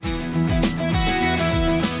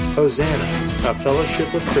Hosanna, a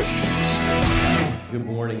fellowship with Christians. Good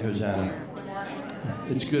morning, Hosanna.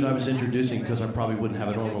 It's good I was introducing because I probably wouldn't have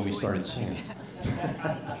it on when we started singing.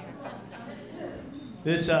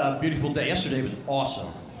 This beautiful day, yesterday was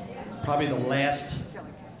awesome. Probably the last,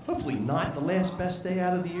 hopefully not the last best day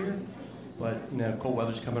out of the year, but you know, cold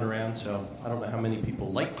weather's coming around, so I don't know how many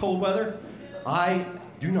people like cold weather. I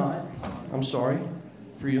do not. I'm sorry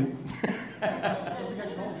for you.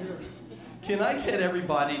 Can I get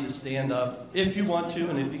everybody to stand up, if you want to,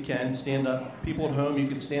 and if you can, stand up. People at home, you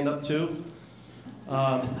can stand up too.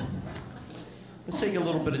 Let's take a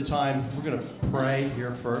little bit of time. We're going to pray here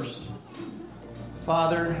first.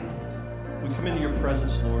 Father, we come into your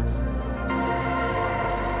presence, Lord.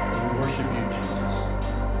 We worship you, Jesus.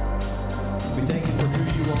 We thank you for who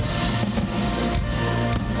you are.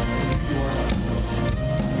 Who you are. And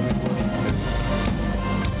we worship you.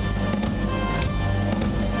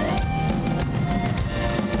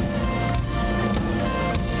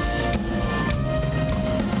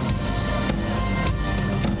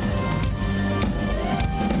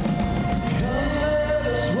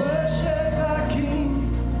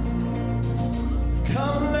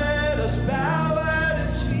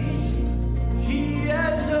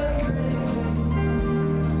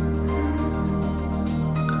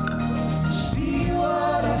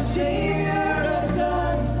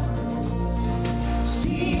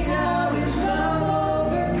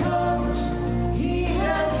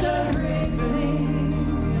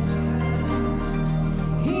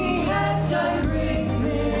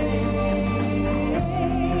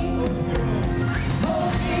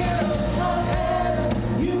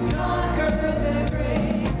 You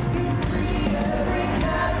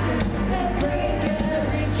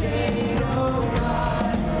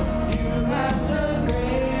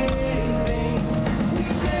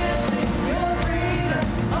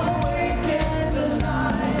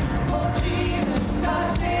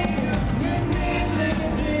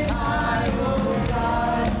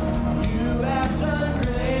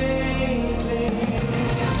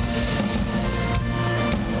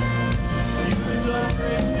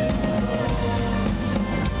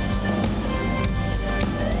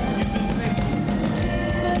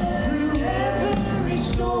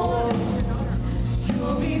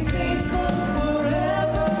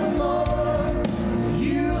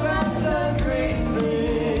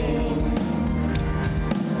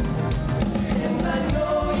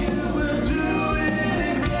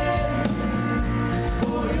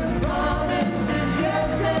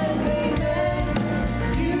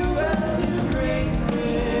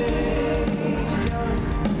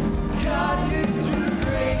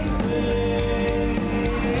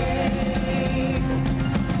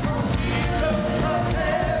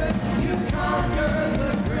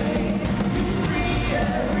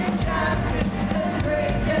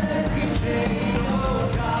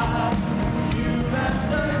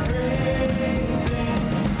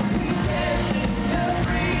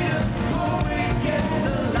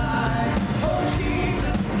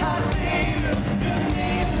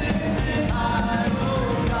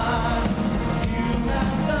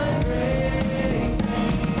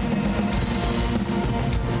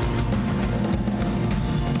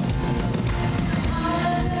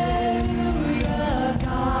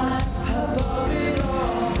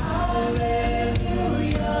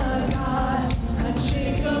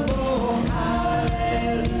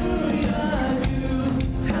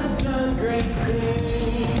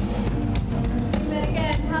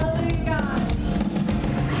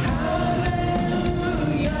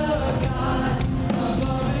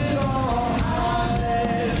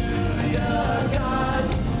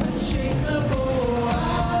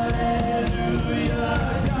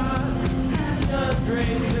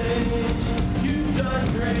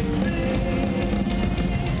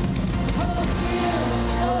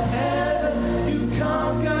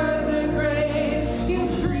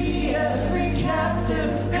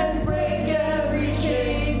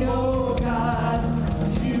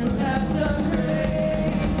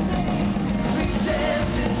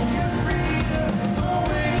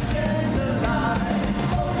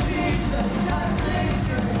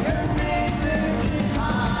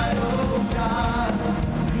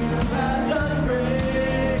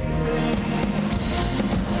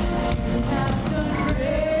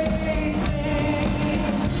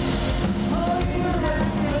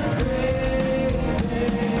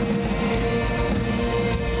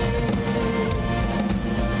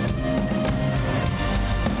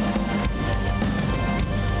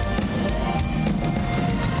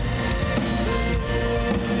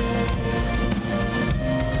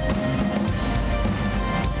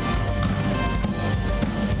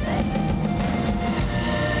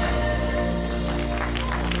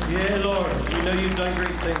know you've done great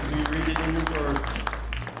things. You read it in your word.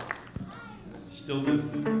 Still do.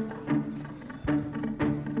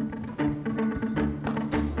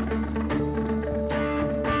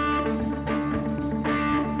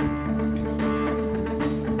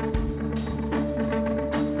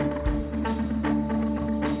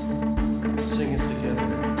 Sing it together.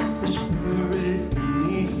 Whisper it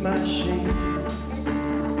beneath my shame.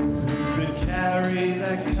 Who could carry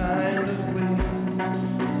that kind of weight?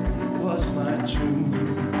 It was my tomb.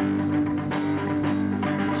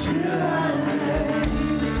 Till I met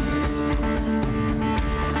you.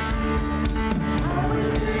 I was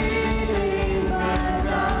living my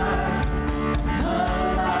life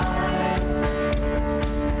alive.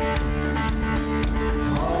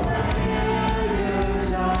 All the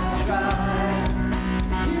failures I tried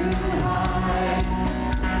to hide.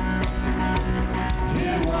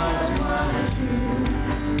 It was my truth.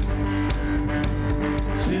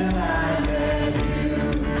 Till I met you.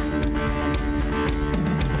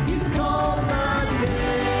 You called my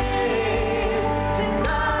name, and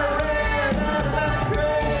I ran out of my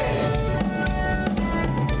grave.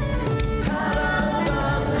 Out of the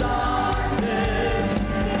darkness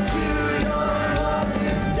into your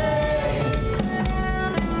glorious day.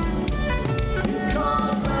 You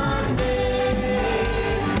called my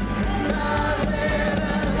name, and I ran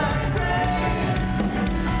out of my grave.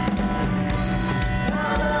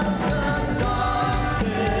 Out of the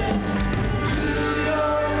darkness to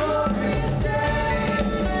your glorious day.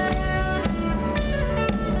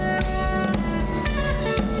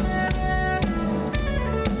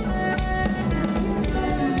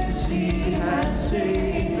 Mercy has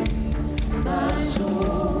saved my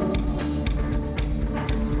soul.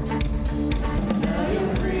 Now your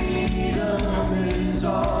freedom is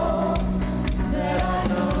all that I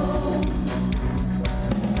know.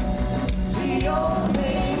 The old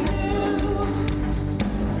me knew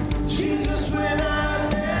Jesus when I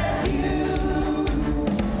met you.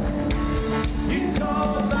 You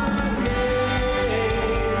called my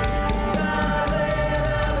name, and I ran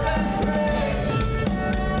out of that grave.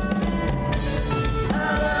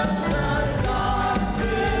 Out of the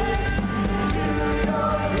darkness to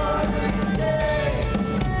your glorious day.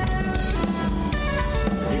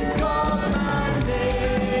 You called my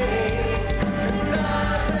name, and I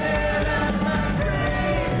ran out of my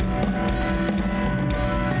grave.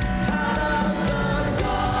 Out of the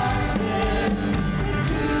darkness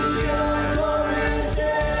to your glorious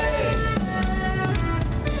day.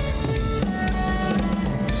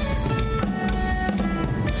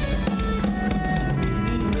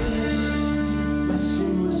 My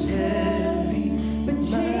sin was heavy, but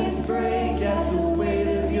chains break at the weight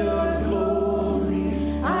of your glory.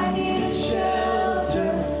 I needed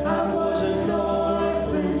shelter, I was an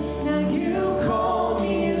orphan. Now you call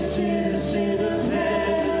me a citizen of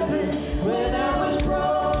heaven. When I was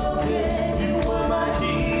broken, you were my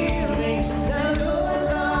healing. Now your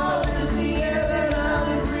love is the air that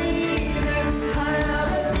I'm breathing. I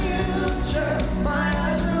have a future, my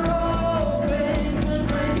eyes are open. 'Cause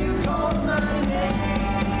when you called my name,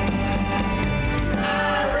 I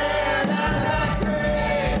ran out of that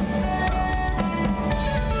grave.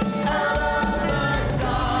 Out of the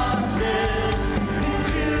darkness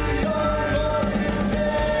into your glorious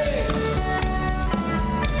day.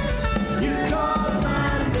 You called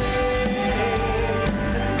my name,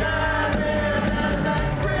 and I ran out of that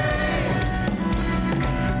grave.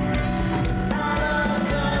 Out of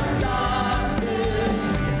the darkness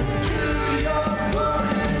to your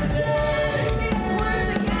glorious day. Once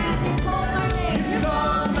again, you called my name. You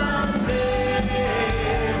called my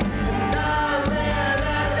name, and I ran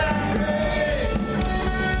out of that grave.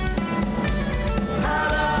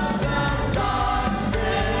 Out of the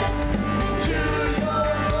darkness to your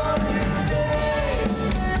glorious day.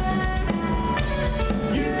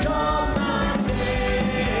 You called my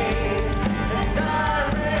name, and I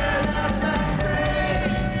ran out of that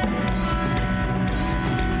grave.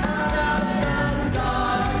 Out of the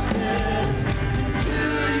darkness to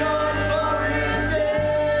your glorious day.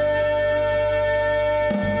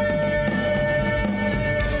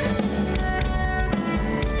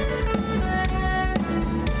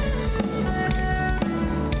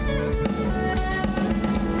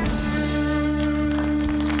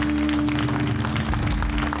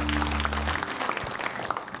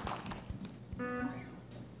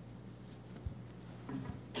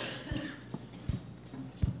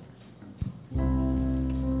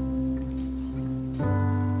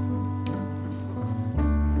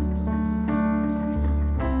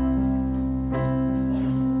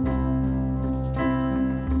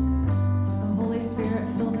 The Holy Spirit,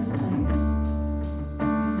 fill this place.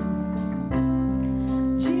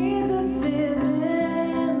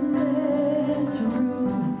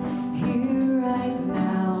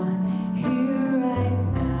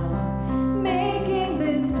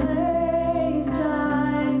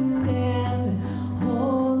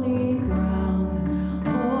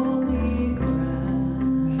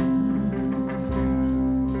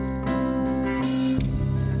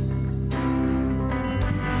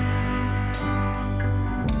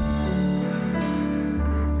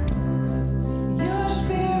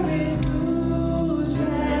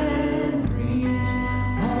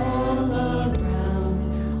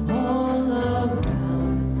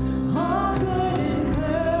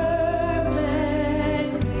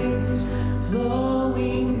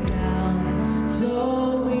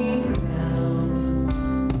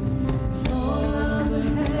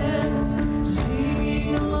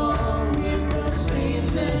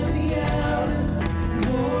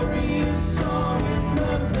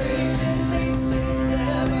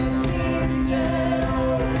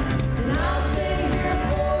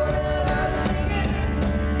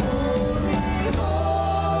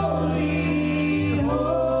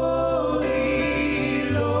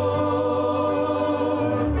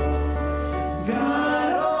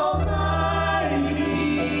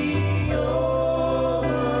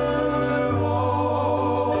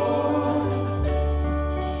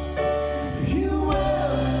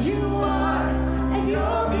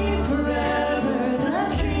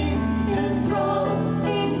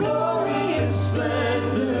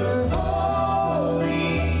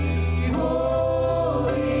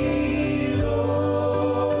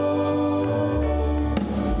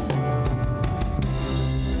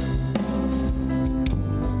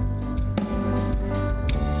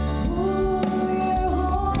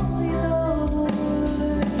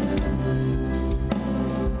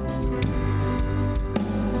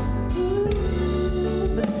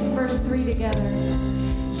 together.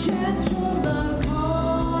 Gentle love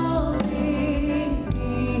calling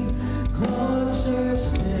me closer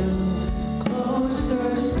still,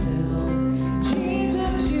 closer still.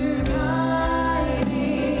 Jesus, you're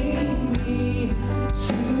guiding me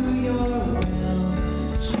to your will,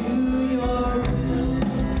 to your will.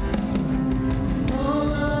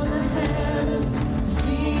 Fall on the heavens,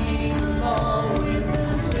 singing along with the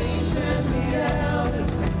saints and the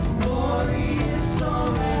elders. Glorious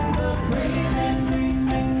song and the praises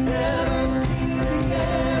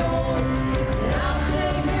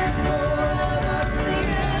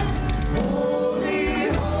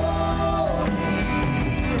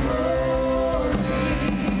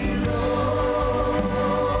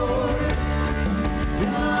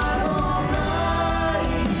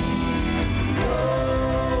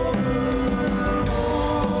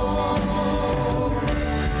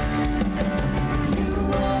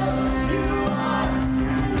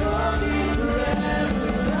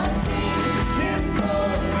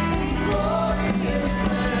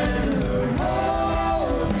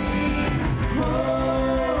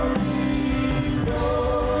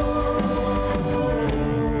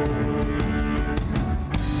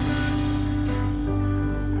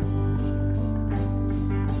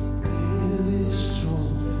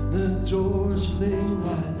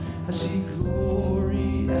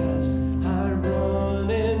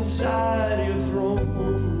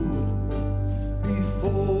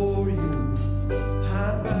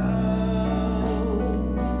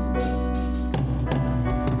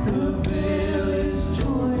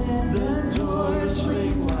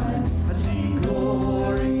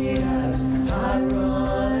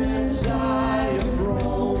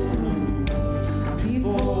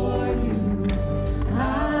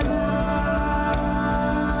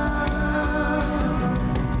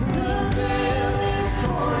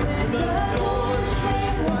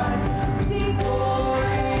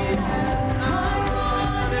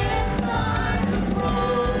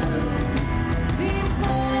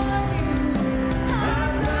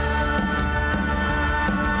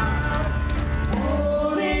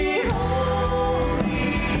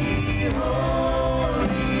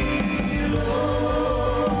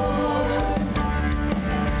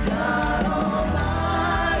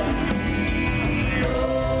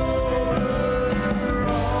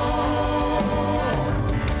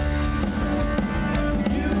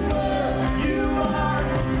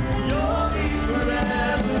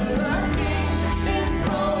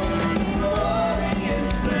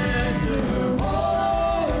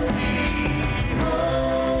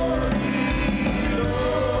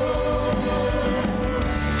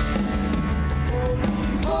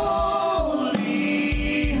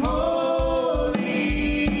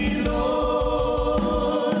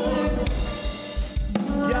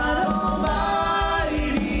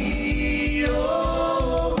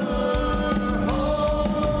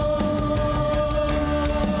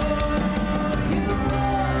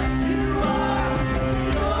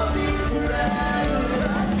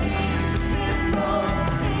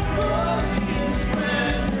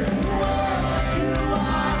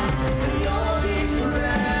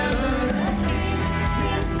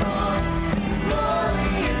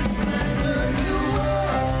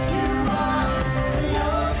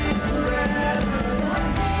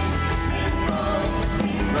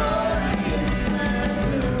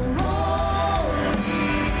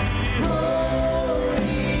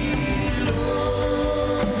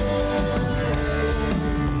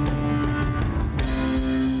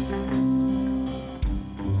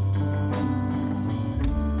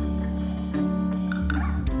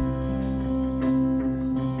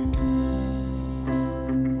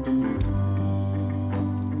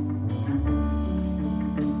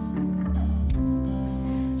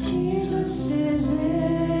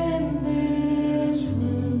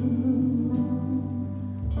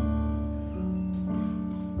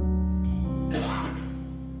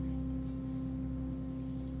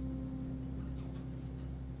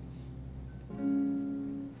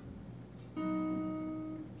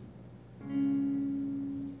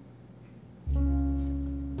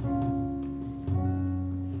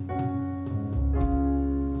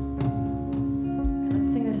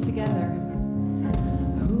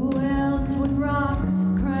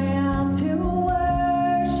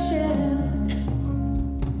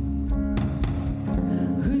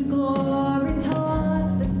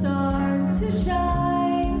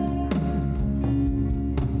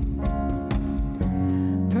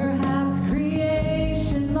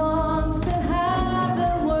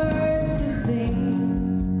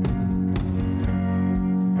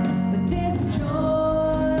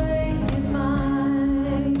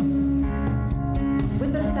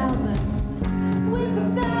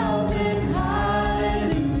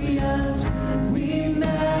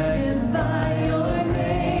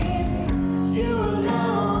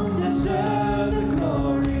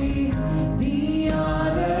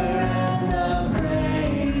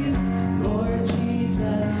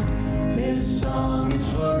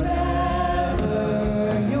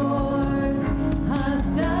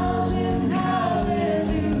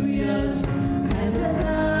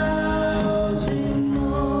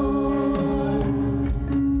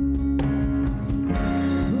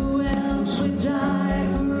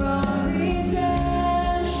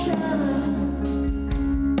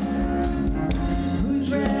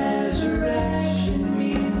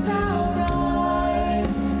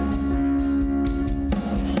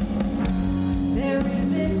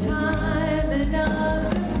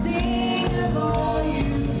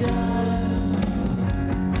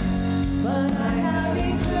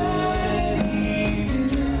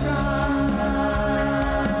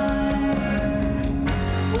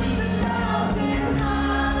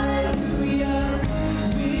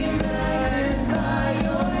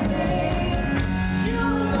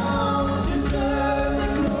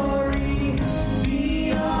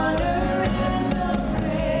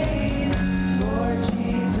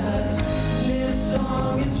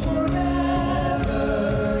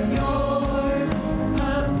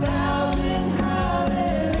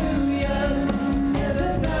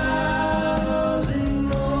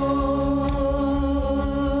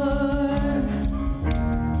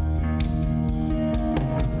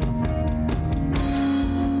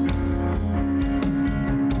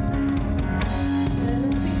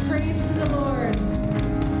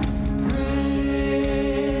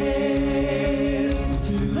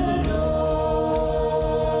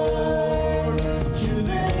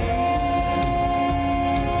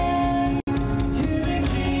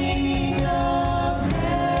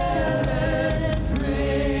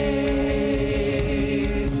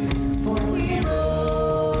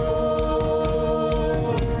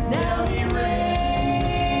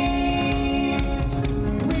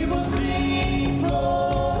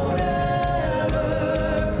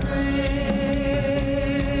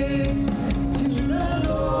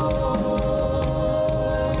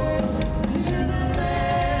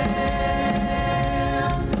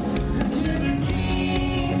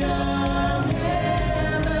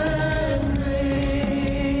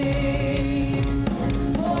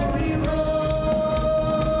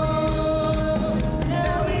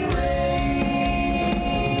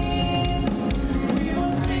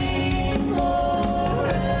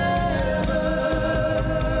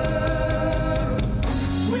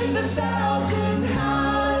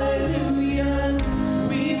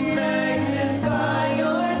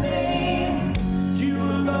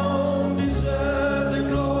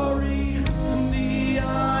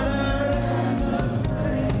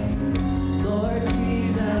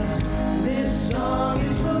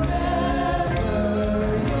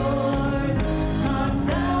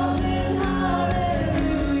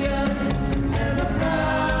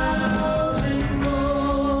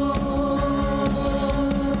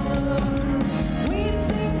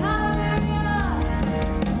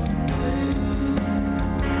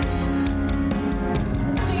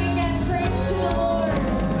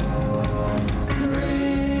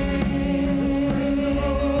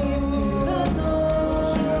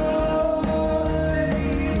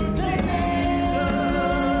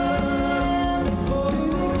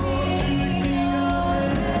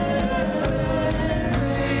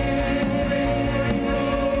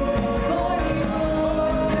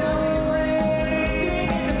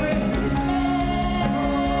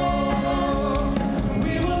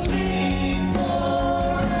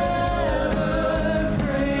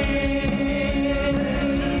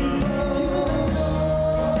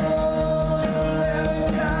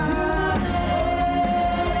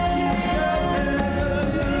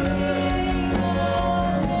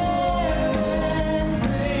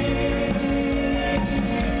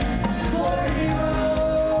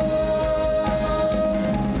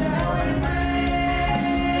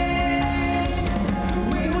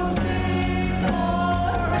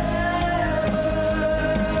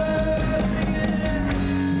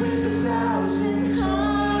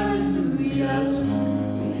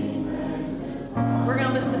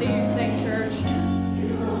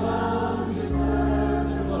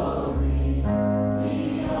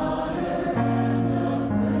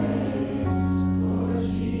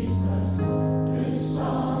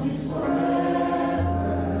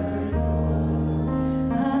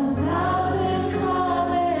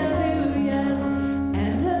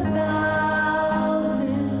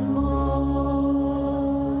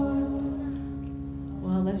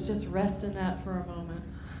just rest in that for a moment.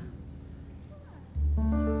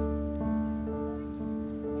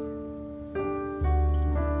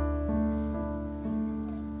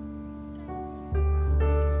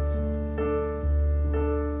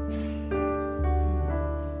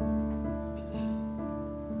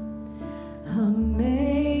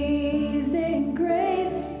 Amazing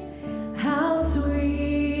grace, how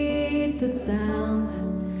sweet the sound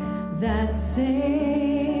that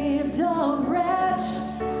saved a wretch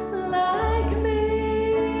like me.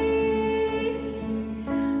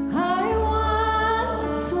 I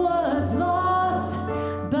once was lost,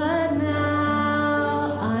 but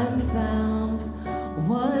now I'm found,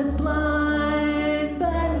 was blind,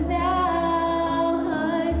 but now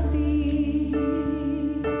I see.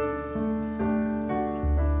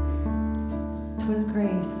 'Twas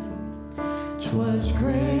grace, 'twas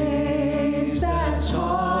grace that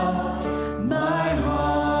taught my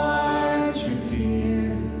heart to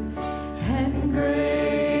fear, and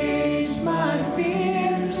grace my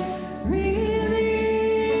fears relieved.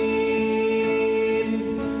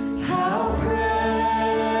 How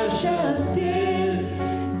precious did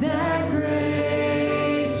that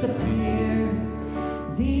grace appear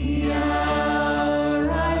the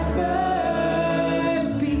hour I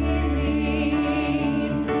first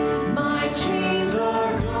believed. My chains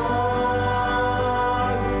are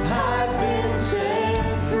gone, I've been set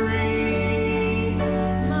free.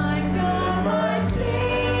 My God, my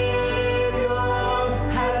Savior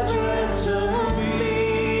has ransomed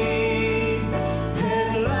me.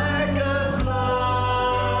 And like a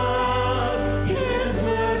flood, His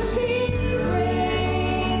mercy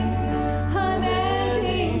reigns,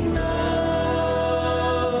 unending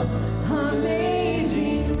love,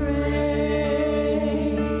 amazing grace.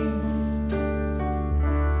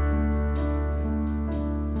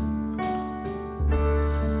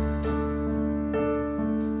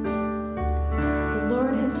 The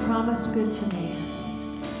Lord has promised good to me.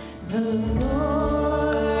 The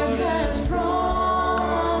Lord has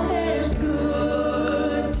promised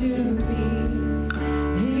good to me.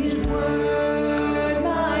 His word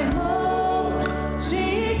my hope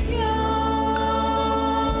secures.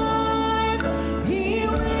 He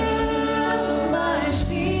will my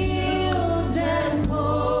shield and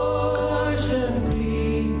portion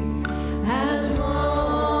be, as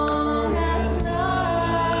long as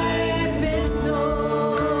life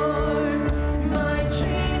endures. My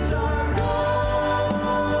chains are gone,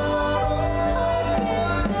 I've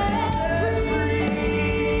been set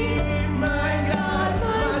free. My God,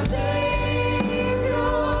 my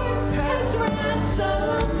Savior has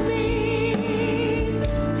ransomed me.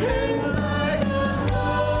 And like a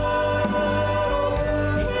flood,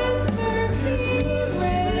 His mercy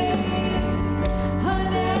reigns,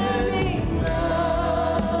 unending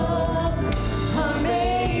love,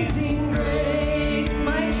 amazing grace.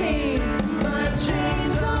 My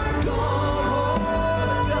chains are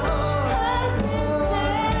gone, I've been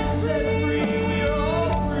set free.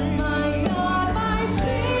 My God, my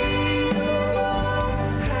Savior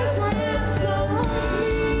has ransomed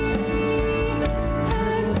me.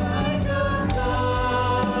 And like a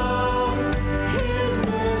flood, His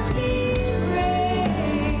mercy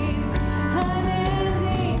reigns,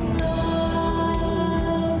 unending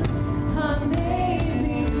love,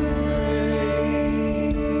 amazing grace.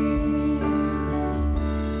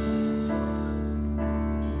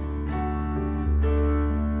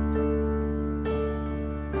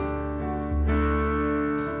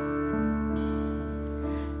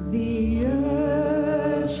 The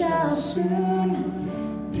earth shall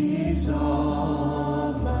soon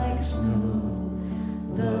dissolve like snow.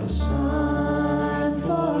 The sun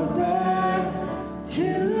forbear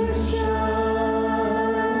to shine.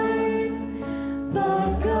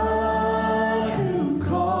 But God, who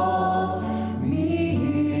called me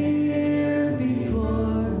here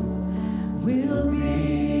before, will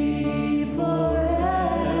be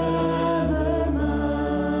forever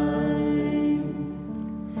mine.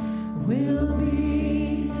 Will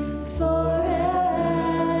be forever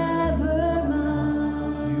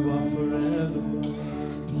mine. You are forever mine.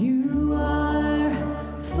 You are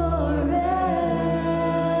forever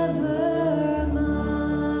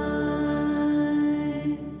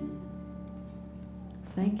mine.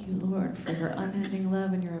 Thank you, Lord, for your unending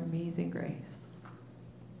love and your amazing grace.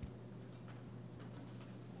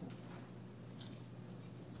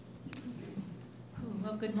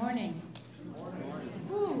 Well, good morning.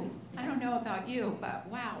 Ooh, I don't know about you, but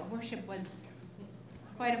wow, worship was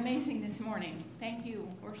quite amazing this morning. Thank you,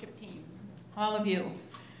 worship team, all of you.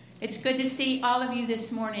 It's good to see all of you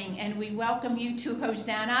this morning, and we welcome you to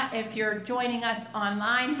Hosanna. If you're joining us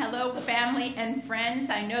online, hello, family and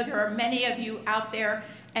friends. I know there are many of you out there,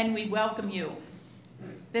 and we welcome you.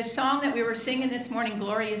 The song that we were singing this morning,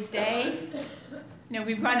 Glorious Day,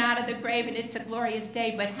 we run out of the grave and it's a glorious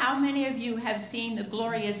day, but how many of you have seen the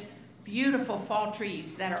glorious, beautiful fall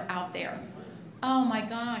trees that are out there? Oh my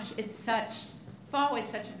gosh, fall is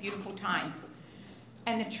such a beautiful time.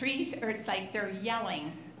 And the trees it's like they're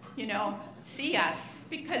yelling, see us,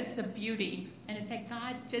 because the beauty. And it's like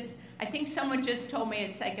I think someone just told me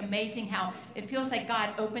it's like amazing how it feels like God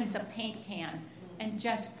opens a paint can and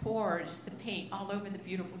just pours the paint all over the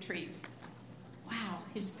beautiful trees. Wow,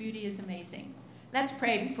 his beauty is amazing. Let's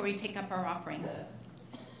pray before we take up our offering.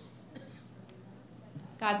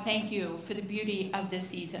 God, thank you for the beauty of this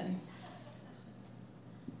season.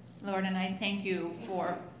 Lord, and I thank you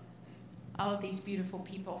for all of these beautiful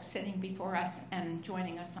people sitting before us and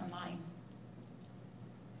joining us online.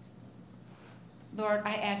 Lord,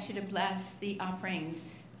 I ask you to bless the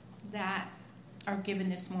offerings that are given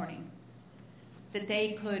this morning, that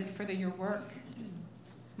they could further your work,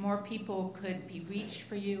 more people could be reached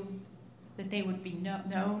for you, that they would be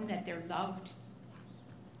known that they're loved.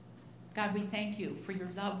 God, we thank you for your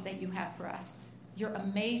love that you have for us, your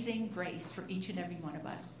amazing grace for each and every one of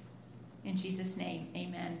us. In Jesus' name,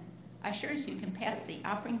 amen. Ushers, you can pass the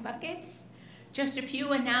offering buckets. Just a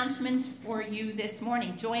few announcements for you this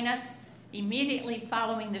morning. Join us immediately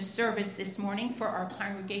following the service this morning for our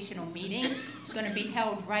congregational meeting. It's going to be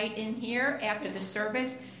held right in here after the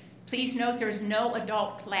service. Please note there's no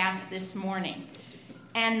adult class this morning.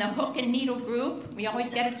 And the hook and needle group, we always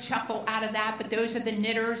get a chuckle out of that, but those are the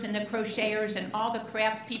knitters and the crocheters and all the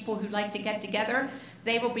craft people who like to get together.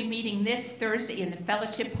 They will be meeting this Thursday in the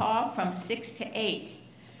fellowship hall from 6 to 8.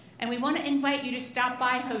 And we want to invite you to stop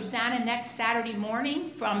by Hosanna next Saturday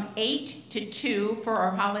morning from 8 to 2 for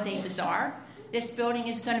our holiday bazaar. This building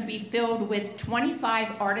is going to be filled with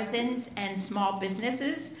 25 artisans and small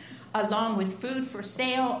businesses, along with food for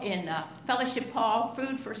sale in the fellowship hall,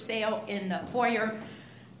 food for sale in the foyer.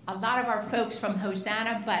 A lot of our folks from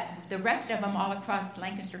Hosanna, but the rest of them all across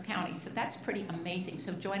Lancaster County. So that's pretty amazing.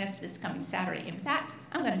 So join us this coming Saturday. And with that,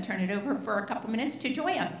 I'm going to turn it over for a couple minutes to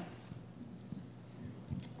Joanne.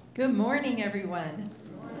 Good morning, everyone.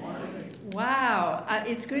 Good morning. Wow,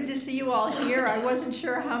 it's good to see you all here. I wasn't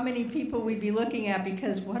sure how many people we'd be looking at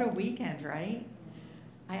because what a weekend, right?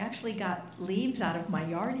 I actually got leaves out of my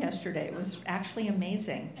yard yesterday. It was actually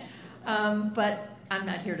amazing. But I'm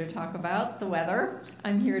not here to talk about the weather.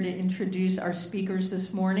 I'm here to introduce our speakers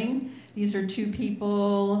this morning. These are two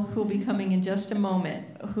people who will be coming in just a moment,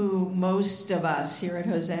 who most of us here at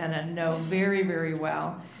Hosanna know very, very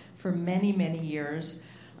well for many, many years.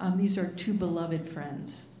 These are two beloved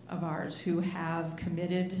friends of ours who have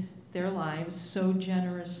committed their lives so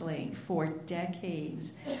generously for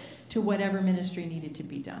decades to whatever ministry needed to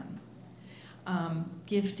be done.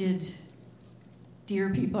 Gifted, dear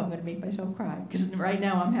people. I'm going to make myself cry because right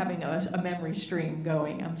now I'm having a memory stream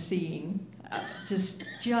going. I'm seeing just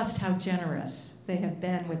how generous they have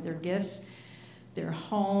been with their gifts, their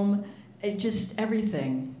home, just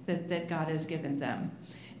everything that God has given them.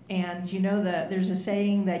 And you know that there's a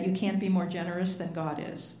saying that you can't be more generous than God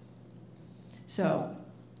is. So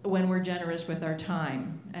when we're generous with our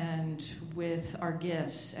time and with our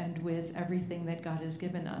gifts and with everything that God has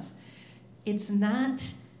given us, it's not,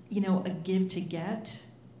 a give to get.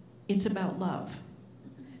 It's about love.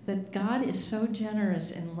 That God is so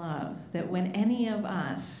generous in love that when any of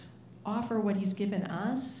us offer what he's given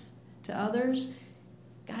us to others,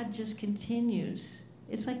 God just continues.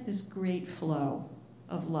 It's like this great flow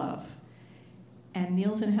of love. And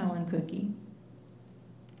Niels and Helen Cookie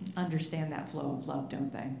understand that flow of love,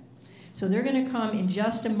 don't they? So they're going to come in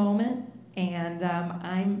just a moment, and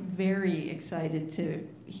I'm very excited to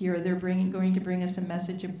hear they're going to bring us a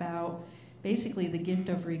message about basically the gift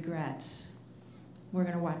of regrets. We're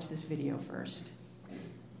going to watch this video first.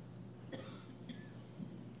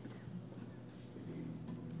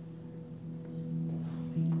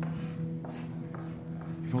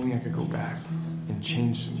 If only I could go back and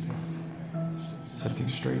change some things, set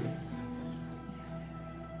things straight.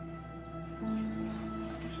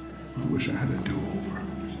 I wish I had a do-over.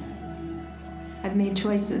 I've made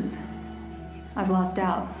choices. I've lost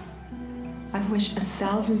out. I've wished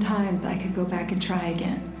 1,000 times I could go back and try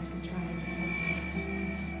again.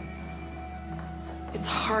 It's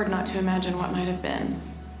hard not to imagine what might have been.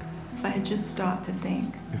 If I had just stopped to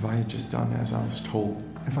think. If I had just done as I was told.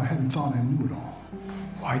 If I hadn't thought I knew it all.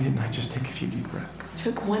 Why didn't I just take a few deep breaths?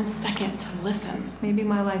 Took 1 second to listen. Maybe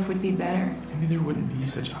my life would be better. Maybe there wouldn't be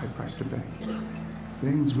such a high price to pay.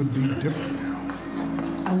 things would be different now.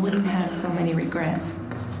 I wouldn't have so many regrets.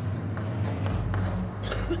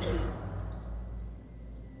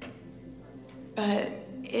 But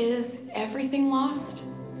is everything lost?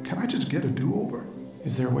 Can I just get a do-over?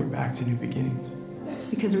 Is there a way back to new beginnings?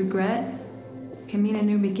 Because regret can mean a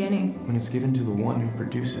new beginning. When it's given to the one who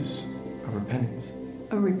produces a repentance.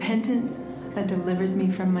 A repentance that delivers me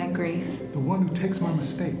from my grief. The one who takes my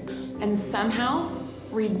mistakes. And somehow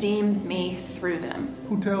redeems me through them.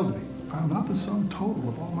 Who tells me I'm not the sum total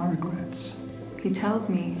of all my regrets. He tells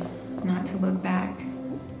me not to look back.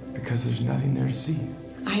 Because there's nothing there to see.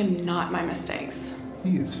 I am not my mistakes.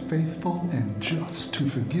 He is faithful and just to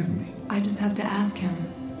forgive me. I just have to ask him.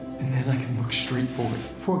 And then I can look straight forward.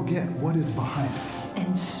 Forget what is behind me.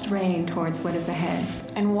 And strain towards what is ahead.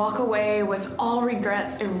 And walk away with all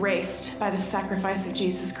regrets erased by the sacrifice of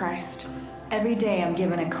Jesus Christ. Every day I'm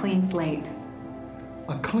given a clean slate.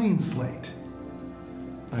 A clean slate.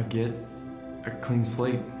 I get a clean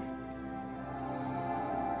slate.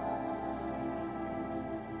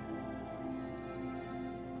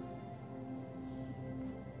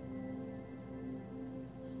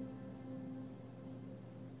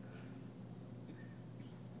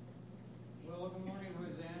 Well, good morning,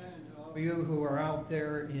 Hosanna, and to all of you who are out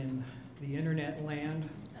there in the internet land.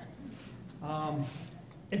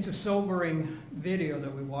 It's a sobering video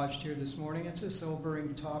that we watched here this morning. It's a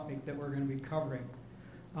sobering topic that we're going to be covering.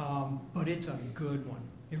 But it's a good one.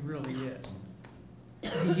 It really is.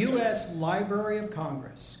 The U.S. Library of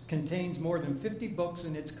Congress contains more than 50 books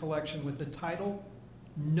in its collection with the title,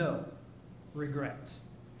 No Regrets.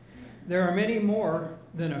 There are many more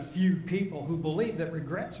than a few people who believe that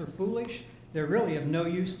regrets are foolish. They're really of no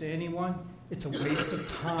use to anyone. It's a waste of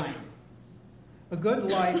time. A good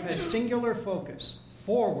life has singular focus,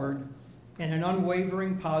 forward, and an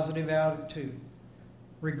unwavering positive attitude.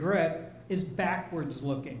 Regret is backwards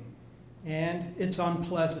looking, and it's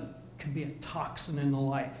unpleasant. It can be a toxin in the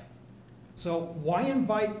life. So why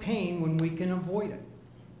invite pain when we can avoid it?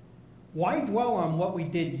 Why dwell on what we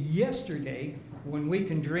did yesterday when we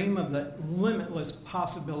can dream of the limitless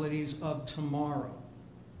possibilities of tomorrow?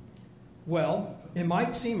 Well, it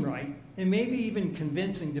might seem right, and maybe even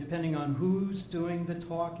convincing depending on who's doing the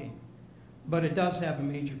talking, but it does have a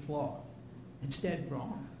major flaw. It's dead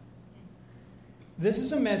wrong. This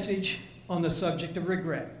is a message on the subject of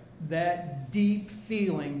regret, that deep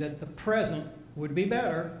feeling that the present would be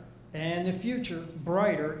better and the future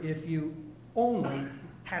brighter if you only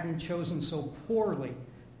hadn't chosen so poorly,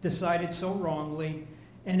 decided so wrongly,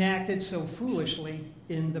 and acted so foolishly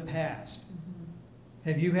in the past.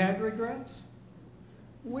 Have you had regrets?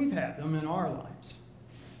 We've had them in our lives.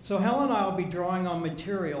 So Helen and I will be drawing on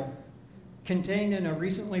material contained in a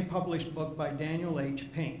recently published book by Daniel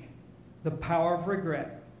H. Pink, The Power of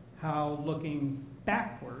Regret, How Looking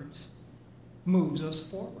Backwards Moves Us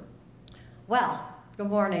Forward. Well, good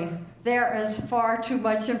morning. There is far too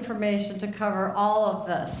much information to cover all of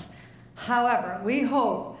this. However, we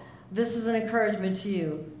hope this is an encouragement to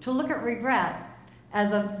you to look at regret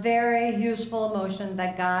as a very useful emotion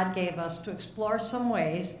that God gave us to explore some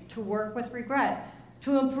ways to work with regret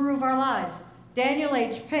to improve our lives. Daniel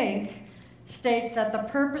H. Pink states that the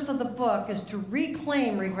purpose of the book is to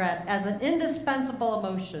reclaim regret as an indispensable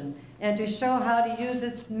emotion and to show how to use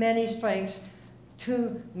its many strengths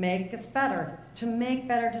to make it better, to make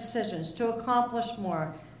better decisions, to accomplish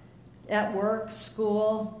more at work,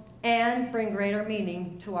 school, and bring greater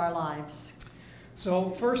meaning to our lives. So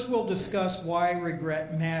first we'll discuss why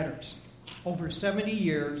regret matters. Over 70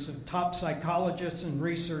 years of top psychologists and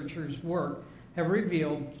researchers' work have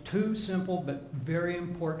revealed two simple but very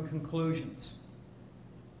important conclusions.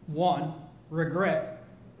 One, regret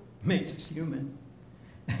makes us human.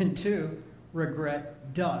 And two,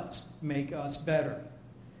 regret does make us better.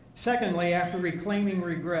 Secondly, after reclaiming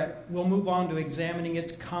regret, we'll move on to examining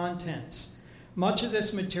its contents. Much of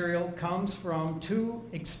this material comes from two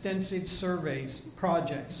extensive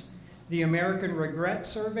projects, the American Regret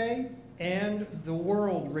Survey and the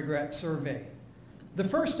World Regret Survey. The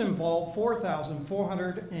first involved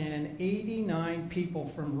 4,489 people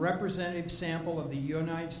from a representative sample of the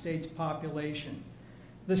United States population.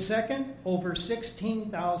 The second, over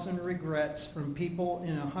 16,000 regrets from people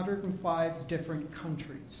in 105 different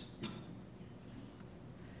countries.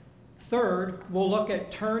 Third, we'll look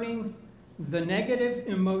at turning the negative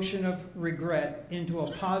emotion of regret into a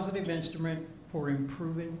positive instrument for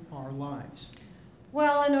improving our lives.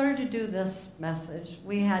 Well, in order to do this message,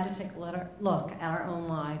 we had to take a look at our own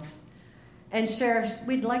lives and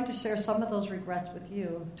we'd like to share some of those regrets with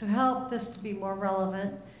you to help this to be more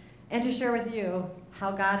relevant and to share with you how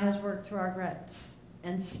God has worked through our regrets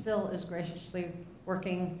and still is graciously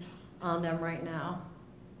working on them right now.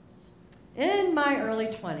 In my early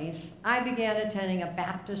 20s, I began attending a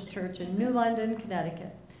Baptist church in New London,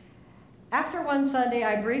 Connecticut. After one Sunday,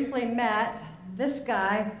 I briefly met this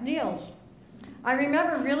guy, Niels. I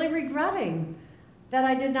remember really regretting that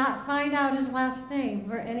I did not find out his last name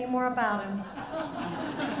or any more about him.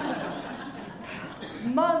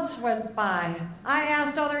 Months went by. I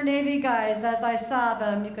asked other Navy guys as I saw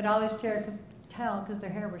them. You could always tell because their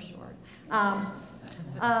hair was short.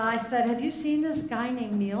 I said, have you seen this guy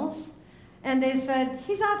named Niels? And they said,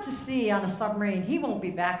 he's out to sea on a submarine. He won't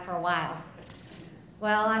be back for a while.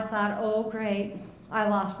 Well, I thought, oh, great. I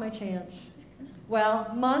lost my chance.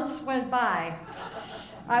 Well, months went by.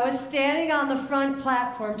 I was standing on the front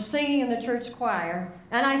platform singing in the church choir,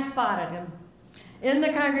 and I spotted him. In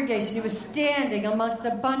the congregation, he was standing amongst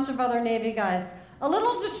a bunch of other Navy guys. A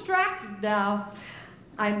little distracted now,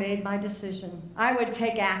 I made my decision. I would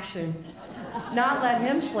take action, not let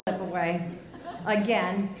him slip away.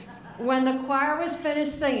 Again, when the choir was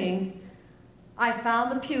finished singing, I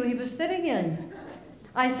found the pew he was sitting in.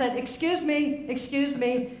 I said, excuse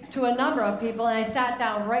me, to a number of people, and I sat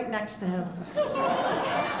down right next to him.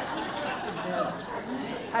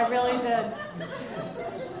 I really did.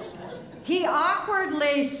 He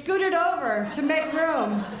awkwardly scooted over to make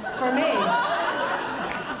room for me.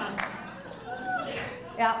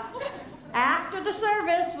 Yeah. After the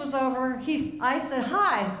service was over, I said,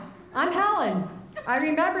 hi, I'm Helen. I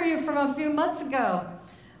remember you from a few months ago.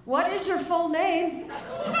 What is your full name?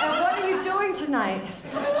 And what are you doing tonight?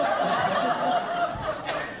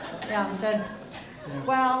 Yeah, I'm dead.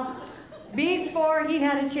 Well, before he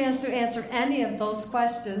had a chance to answer any of those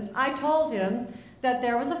questions, I told him that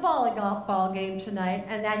there was a volleyball game tonight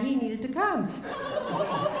and that he needed to come.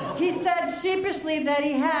 He said sheepishly that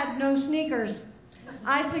he had no sneakers.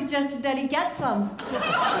 I suggested that he get some.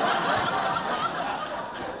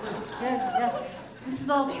 Yeah. This is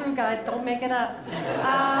all true, guys. Don't make it up.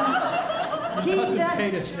 It doesn't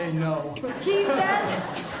pay to say no.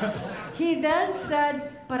 He then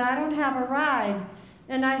said, but I don't have a ride.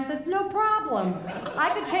 And I said, no problem.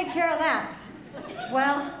 I could take care of that.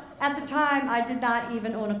 Well, at the time, I did not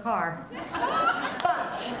even own a car.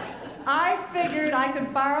 But I figured I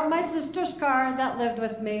could borrow my sister's car that lived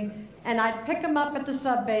with me, and I'd pick him up at the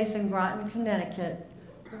sub base in Groton, Connecticut.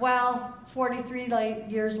 Well, 43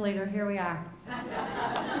 years later, here we are.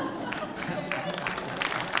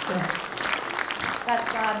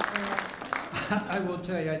 That's God's will. I will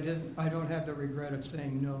tell you, I don't have the regret of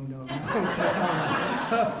saying no.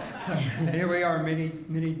 And here we are many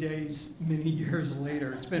days, many years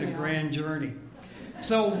later. It's been a grand journey.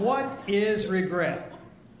 So what is regret?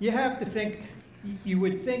 You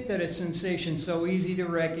would think that a sensation so easy to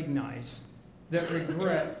recognize, that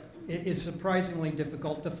regret is surprisingly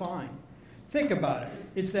difficult to find. Think about it.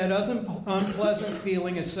 It's that unpleasant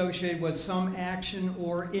feeling associated with some action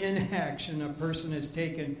or inaction a person has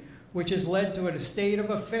taken, which has led to a state of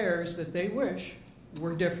affairs that they wish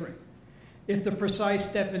were different. If the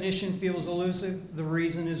precise definition feels elusive, the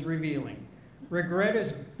reason is revealing. Regret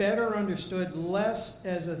is better understood less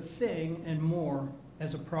as a thing and more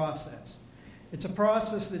as a process. It's a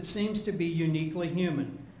process that seems to be uniquely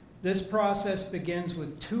human. This process begins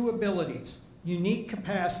with two abilities, unique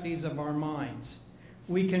capacities of our minds.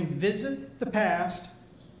 We can visit the past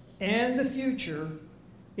and the future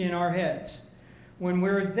in our heads. When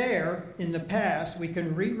we're there in the past, we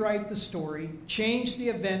can rewrite the story, change the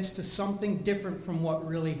events to something different from what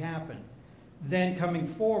really happened. Then coming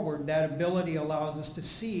forward, that ability allows us to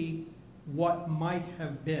see what might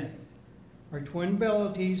have been. Our twin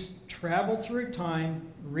abilities travel through time,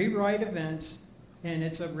 rewrite events, and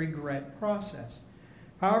it's a regret process.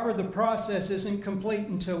 However, the process isn't complete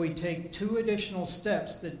until we take two additional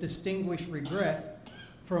steps that distinguish regret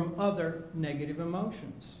from other negative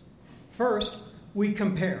emotions. First, we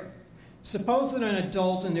compare. Suppose that an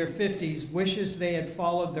adult in their 50s wishes they had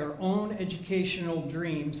followed their own educational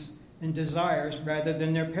dreams and desires rather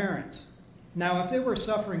than their parents. Now, if they were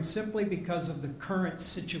suffering simply because of the current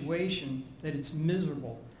situation, that it's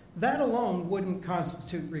miserable, that alone wouldn't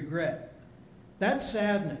constitute regret. That's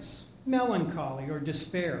sadness, melancholy, or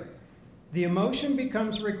despair. The emotion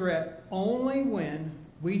becomes regret only when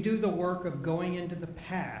we do the work of going into the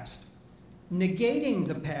past, negating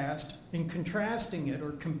the past and contrasting it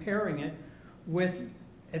or comparing it with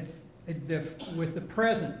the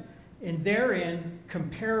present. And therein,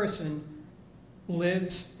 comparison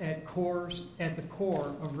lives at the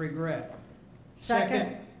core of regret.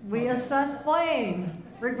 Second, we assess blame.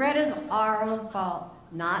 Regret is our own fault,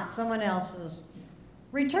 not someone else's.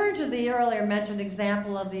 Return to the earlier mentioned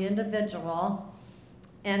example of the individual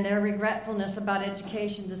and their regretfulness about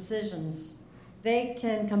education decisions. They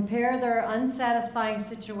can compare their unsatisfying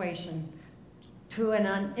situation to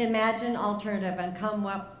an imagined alternative and come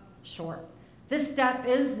up short. This step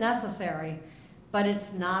is necessary, but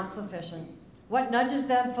it's not sufficient. What nudges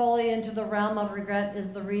them fully into the realm of regret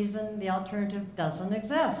is the reason the alternative doesn't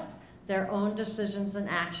exist, their own decisions and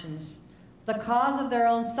actions. The cause of their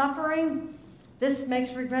own suffering, this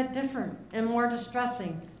makes regret different and more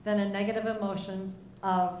distressing than a negative emotion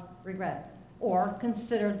of regret. Or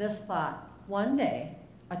consider this thought. One day,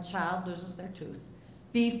 a child loses their tooth.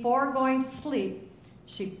 Before going to sleep,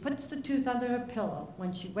 she puts the tooth under her pillow.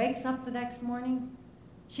 When she wakes up the next morning,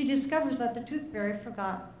 she discovers that the tooth fairy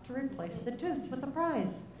forgot to replace the tooth with a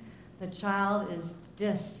prize. The child is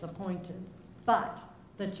disappointed, but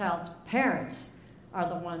the child's parents are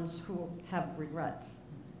the ones who have regrets.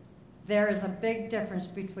 There is a big difference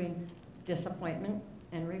between disappointment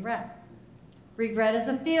and regret. Regret is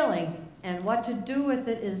a feeling, and what to do with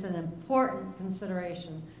it is an important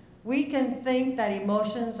consideration. We can think that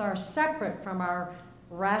emotions are separate from our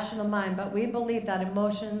rational mind, but we believe that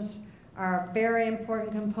emotions are a very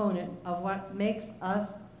important component of what makes us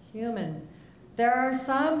human. There are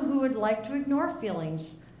some who would like to ignore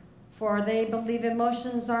feelings, for they believe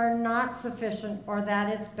emotions are not sufficient, or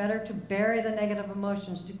that it's better to bury the negative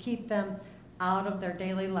emotions to keep them out of their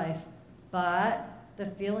daily life. But the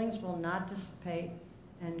feelings will not dissipate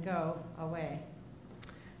and go away.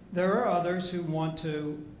 There are others who want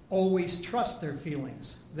to always trust their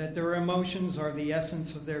feelings, that their emotions are the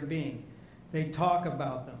essence of their being. They talk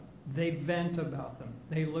about them, they vent about them,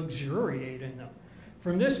 they luxuriate in them.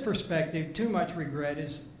 From this perspective, too much regret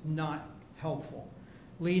is not helpful,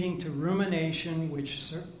 leading to rumination,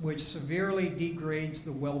 which severely degrades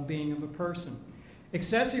the well-being of a person.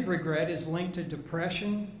 Excessive regret is linked to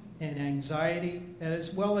depression and anxiety,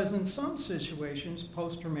 as well as in some situations,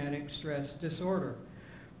 post-traumatic stress disorder.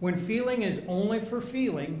 When feeling is only for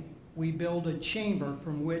feeling, we build a chamber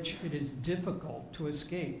from which it is difficult to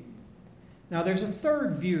escape. Now, there's a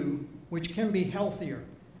third view which can be healthier.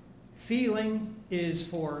 Feeling is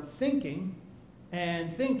for thinking,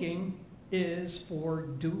 and thinking is for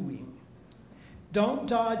doing. Don't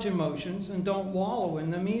dodge emotions and don't wallow in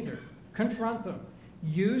them either. Confront them.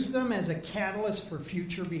 Use them as a catalyst for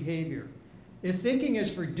future behavior. If thinking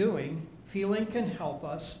is for doing, feeling can help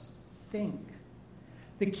us think.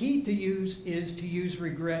 The key is to use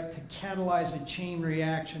regret to catalyze a chain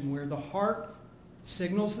reaction where the heart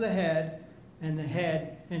signals the head and the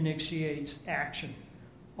head initiates action.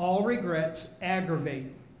 All regrets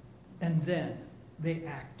aggravate and then they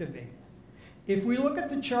activate. If we look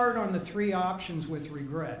at the chart on the three options with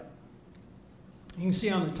regret, you can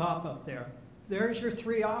see on the top up there, there's your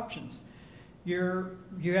three options. You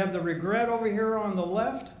have the regret over here on the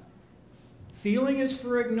left. Feeling is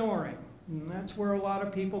for ignoring. And that's where a lot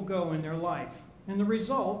of people go in their life. And the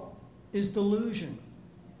result is delusion.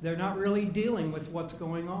 They're not really dealing with what's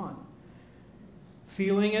going on.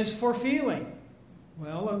 Feeling is for feeling.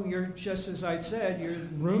 Well, you're just as I said, you're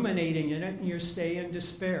ruminating in it and you stay in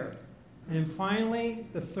despair. And finally,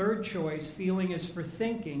 the third choice, feeling is for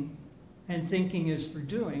thinking and thinking is for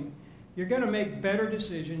doing. You're going to make better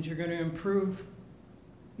decisions. You're going to improve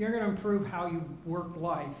how you work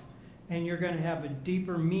life. And you're going to have a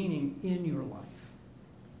deeper meaning in your life.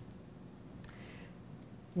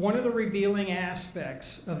 One of the revealing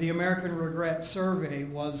aspects of the American Regret Survey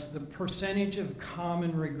was the percentage of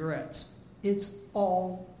common regrets. It's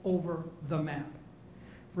all over the map.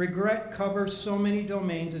 Regret covers so many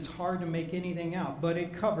domains, it's hard to make anything out, but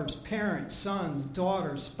it covers parents, sons,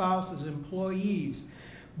 daughters, spouses, employees,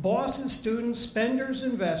 bosses, students, spenders,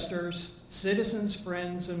 investors, citizens,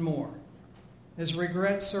 friends, and more. As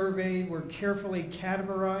regret survey were carefully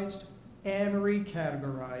categorized and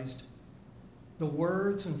recategorized, the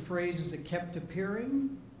words and phrases that kept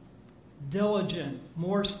appearing: diligent,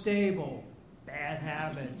 more stable, bad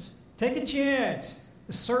habits, take a chance,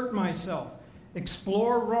 assert myself,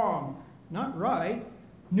 explore wrong, not right,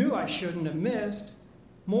 knew I shouldn't have missed,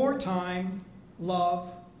 more time, love,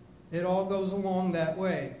 it all goes along that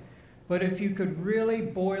way. But if you could really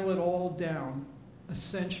boil it all down,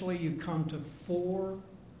 essentially you come to four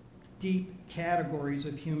deep categories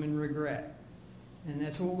of human regret. And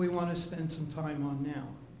that's what we want to spend some time on now.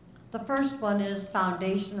 The first one is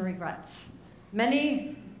foundation regrets.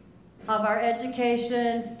 Many of our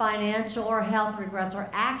education, financial, or health regrets are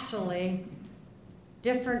actually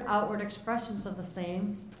different outward expressions of the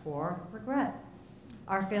same core regret.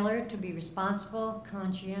 Our failure to be responsible,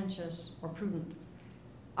 conscientious, or prudent.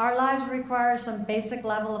 Our lives require some basic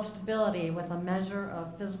level of stability with a measure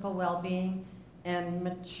of physical well-being and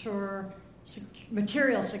mature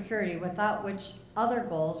material security, without which other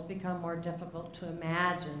goals become more difficult to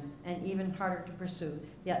imagine and even harder to pursue.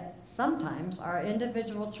 Yet sometimes our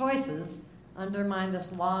individual choices undermine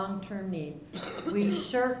this long-term need. We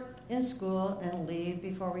shirk in school and leave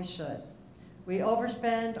before we should. We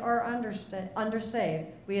overspend or undersave.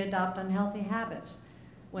 We adopt unhealthy habits.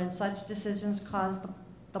 When such decisions cause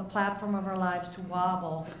the platform of our lives to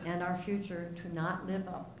wobble and our future to not live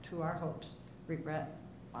up to our hopes, regret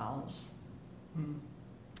follows.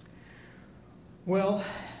 Well,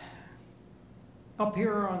 up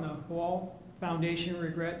here on the wall, Foundation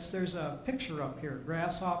Regrets, there's a picture up here,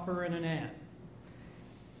 grasshopper and an ant.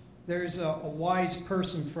 There's a wise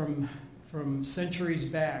person from centuries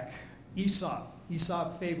back,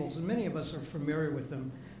 Aesop fables, and many of us are familiar with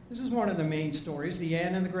them. This is one of the main stories, the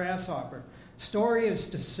ant and the grasshopper. Story is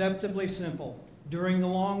deceptively simple. During the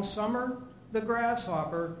long summer, the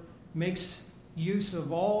grasshopper makes use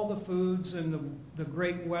of all the foods and the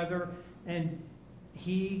great weather, and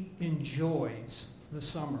he enjoys the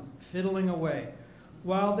summer, fiddling away.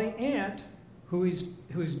 While the ant, who's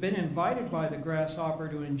been invited by the grasshopper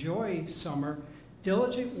to enjoy summer,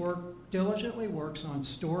 diligently works on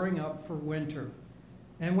storing up for winter.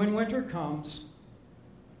 And when winter comes,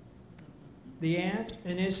 the ant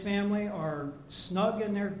and his family are snug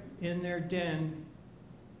in their den,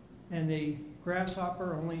 and the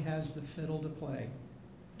grasshopper only has the fiddle to play.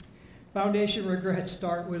 Foundation Regrets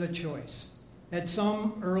start with a choice. At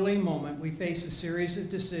some early moment, we face a series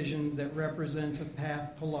of decisions that represents a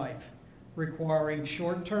path to life, requiring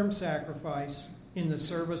short-term sacrifice in the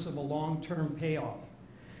service of a long-term payoff.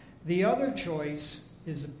 The other choice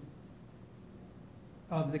is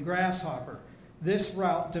of the grasshopper. This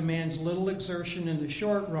route demands little exertion in the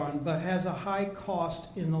short run, but has a high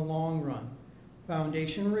cost in the long run.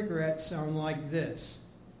 Foundation Regrets sound like this: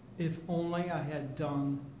 if only I had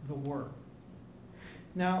done the work.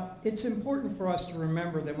 Now, it's important for us to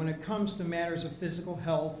remember that when it comes to matters of physical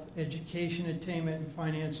health, education, attainment, and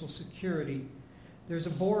financial security, there's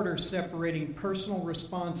a border separating personal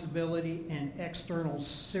responsibility and external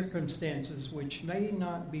circumstances which may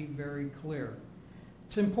not be very clear.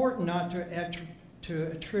 It's important not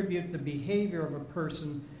to attribute the behavior of a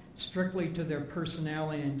person strictly to their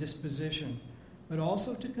personality and disposition, but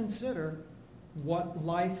also to consider what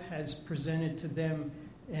life has presented to them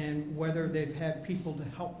and whether they've had people to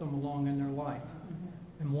help them along in their life.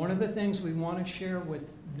 And one of the things we want to share with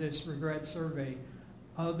this regret survey,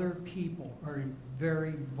 other people are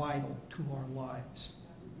very vital to our lives.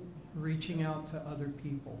 Reaching out to other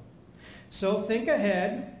people. So think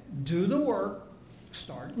ahead, do the work,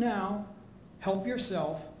 start now, help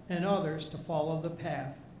yourself and others to follow the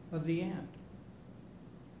path of the ant.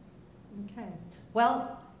 Okay.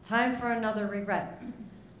 Well, time for another regret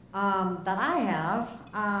that I have.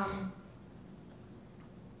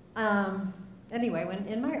 Anyway, when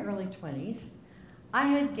in my early 20s, I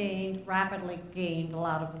had rapidly gained a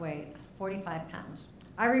lot of weight, 45 pounds.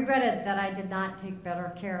 I regretted that I did not take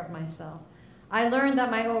better care of myself. I learned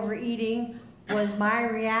that my overeating was my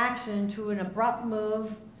reaction to an abrupt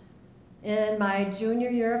move in my junior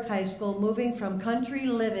year of high school, moving from country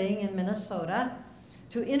living in Minnesota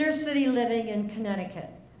to inner city living in Connecticut,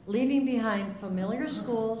 leaving behind familiar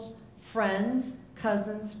schools, friends,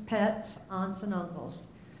 cousins, pets, aunts, and uncles.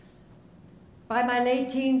 By my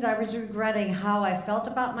late teens, I was regretting how I felt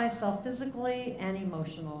about myself physically and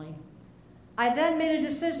emotionally. I then made a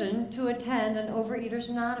decision to attend an Overeaters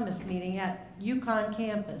Anonymous meeting at UConn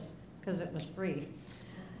campus because it was free.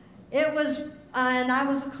 And I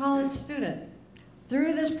was a college student.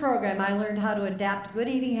 Through this program, I learned how to adapt good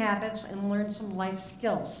eating habits and learn some life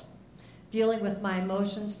skills, dealing with my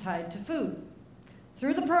emotions tied to food.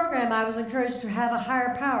 Through the program, I was encouraged to have a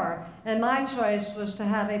higher power, and my choice was to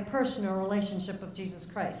have a personal relationship with Jesus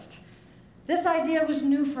Christ. This idea was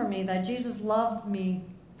new for me, that Jesus loved me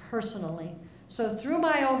personally. So through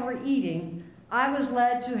my overeating, I was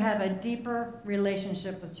led to have a deeper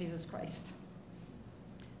relationship with Jesus Christ.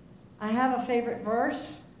 I have a favorite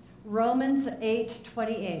verse, Romans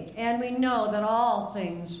 8:28. And we know that all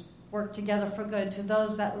things work together for good to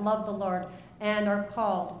those that love the Lord and are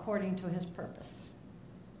called according to his purpose.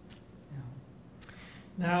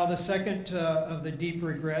 Now, the second of the deep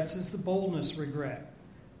regrets is the boldness regret.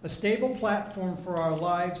 A stable platform for our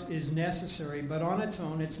lives is necessary, but on its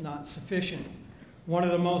own, it's not sufficient. One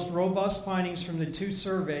of the most robust findings from the two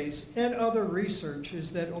surveys and other research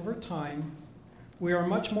is that over time, we are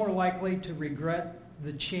much more likely to regret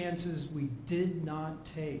the chances we did not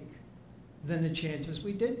take than the chances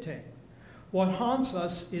we did take. What haunts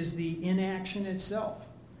us is the inaction itself.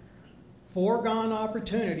 Foregone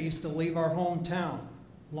opportunities to leave our hometown,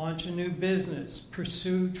 launch a new business,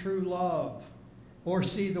 pursue true love, or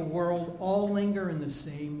see the world all linger in the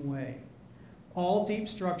same way. All deep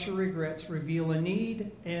structure regrets reveal a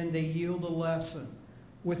need and they yield a lesson.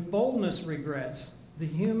 With boldness regrets, the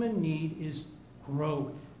human need is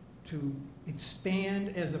growth, to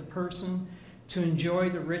expand as a person, to enjoy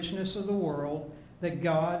the richness of the world that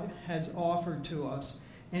God has offered to us,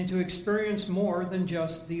 and to experience more than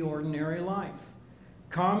just the ordinary life.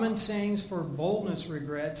 Common sayings for boldness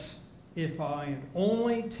regrets: if I had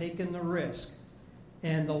only taken the risk.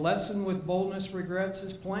 And the lesson with boldness regrets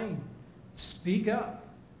is plain. Speak up.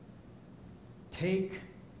 Take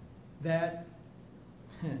that,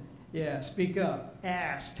 speak up.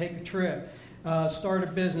 Ask, take a trip, start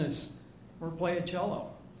a business, or play a cello.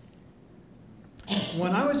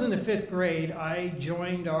 When I was in the 5th grade, I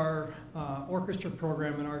joined our orchestra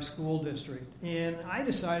program in our school district, and I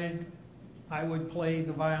decided I would play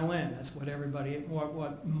the violin. That's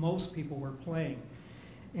what most people were playing.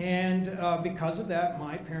 And because of that,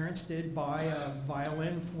 my parents did buy a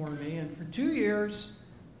violin for me, and for 2 years,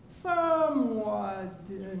 somewhat,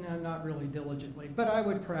 not really diligently, but I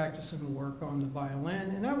would practice and work on the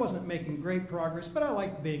violin, and I wasn't making great progress, but I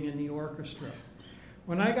liked being in the orchestra.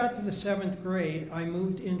 When I got to the 7th grade, I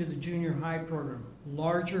moved into the junior high program,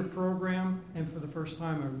 larger program, and for the first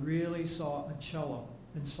time I really saw a cello,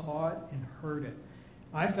 and saw it and heard it.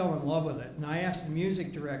 I fell in love with it, and I asked the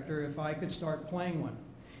music director if I could start playing one.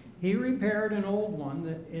 He repaired an old one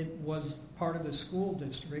that it was part of the school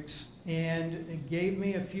district's, and it gave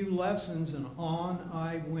me a few lessons, and on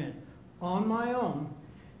I went, on my own.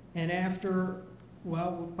 And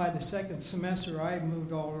by the 2nd semester, I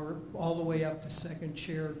moved all the way up to 2nd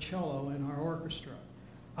chair cello in our orchestra.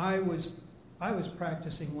 I was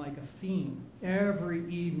practicing like a fiend every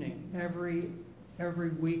evening, every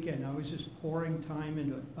weekend. I was just pouring time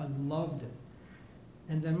into it. I loved it.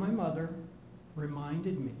 And then my mother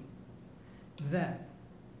reminded me that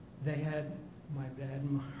my dad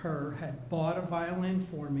and her had bought a violin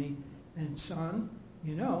for me, and son,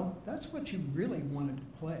 that's what you really wanted to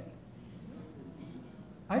play.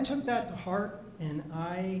 I took that to heart, and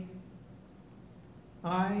I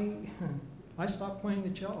stopped playing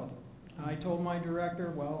the cello. I told my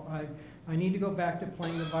director, I need to go back to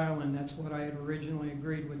playing the violin. That's what I had originally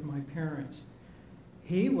agreed with my parents.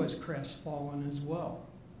 He was crestfallen as well,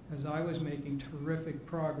 as I was making terrific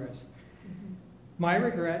progress. Mm-hmm. My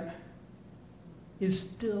regret is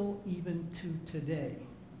still even to today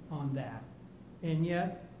on that. And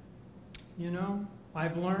yet,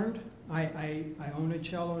 I've learned. I own a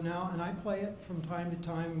cello now, and I play it from time to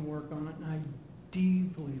time and work on it, and I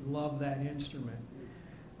deeply love that instrument.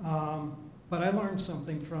 But I learned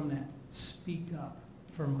something from that. Speak up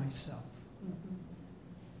for myself.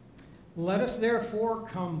 Mm-hmm. Let us therefore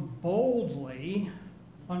come boldly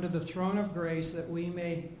under the throne of grace, that we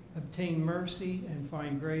may obtain mercy and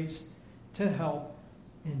find grace to help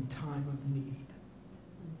in time of need.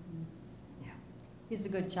 Mm-hmm. Yeah, he's a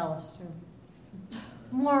good cellist too.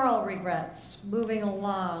 Moral regrets, moving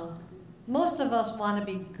along. Most of us want to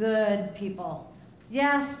be good people.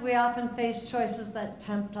 Yes, we often face choices that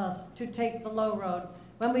tempt us to take the low road.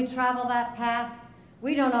 When we travel that path,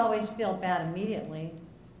 we don't always feel bad immediately,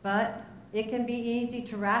 but it can be easy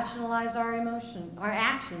to rationalize our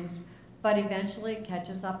actions, but eventually it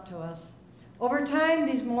catches up to us. Over time,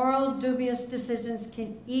 these moral, dubious decisions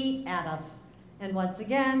can eat at us. And once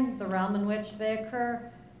again, the realm in which they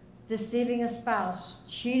occur, deceiving a spouse,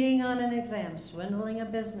 cheating on an exam, swindling a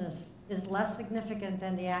business, is less significant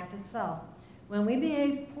than the act itself. When we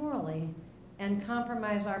behave poorly and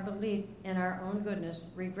compromise our belief in our own goodness,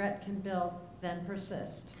 regret can build, then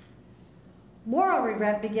persist. Moral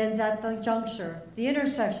regret begins at the juncture, the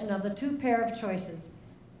intersection of the two pair of choices: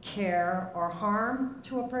 care or harm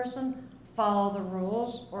to a person, follow the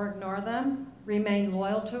rules or ignore them, remain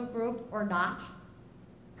loyal to a group or not,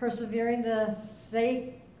 persevering the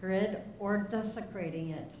sacred or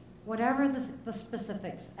desecrating it. Whatever the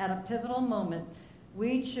specifics, at a pivotal moment,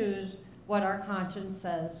 we choose what our conscience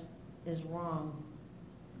says is wrong.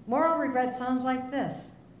 Moral regret sounds like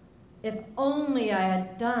this: if only I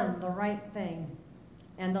had done the right thing.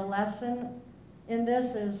 And the lesson in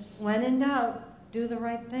this is, when in doubt, do the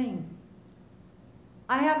right thing.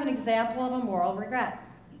 I have an example of a moral regret.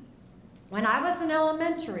 When I was in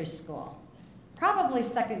elementary school, probably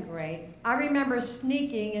 2nd grade, I remember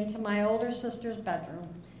sneaking into my older sister's bedroom,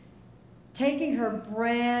 taking her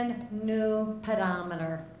brand new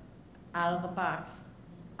pedometer out of the box.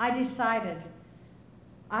 I decided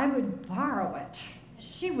I would borrow it.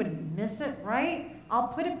 She wouldn't miss it, right? I'll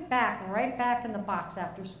put it right back in the box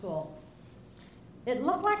after school. It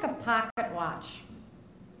looked like a pocket watch.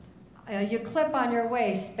 You clip on your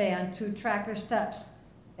waistband to track your steps.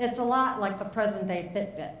 It's a lot like the present-day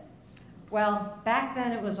Fitbit. Well, back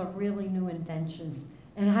then it was a really new invention,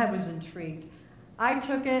 and I was intrigued. I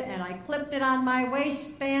took it and I clipped it on my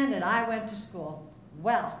waistband, and I went to school.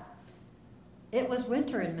 Well, it was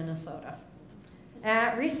winter in Minnesota.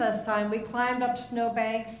 At recess time, we climbed up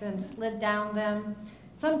snowbanks and slid down them.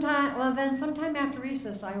 Sometime after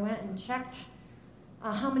recess, I went and checked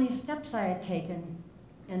how many steps I had taken,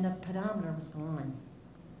 and the pedometer was gone.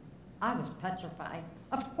 I was petrified.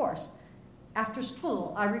 Of course, after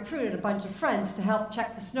school, I recruited a bunch of friends to help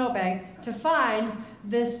check the snowbank to find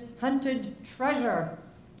this hunted treasure.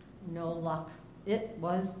 No luck. It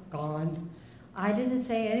was gone. I didn't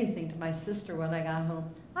say anything to my sister when I got home.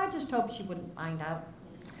 I just hoped she wouldn't find out.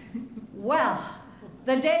 Well,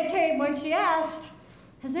 the day came when she asked,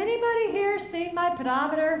 "Has anybody here seen my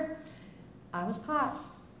pedometer?" I was caught.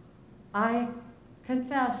 I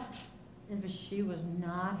confessed, and she was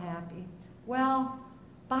not happy. Well,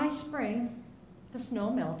 by spring, the snow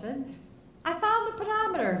melted. I found the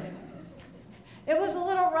pedometer. It was a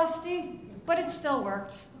little rusty, but it still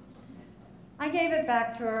worked. I gave it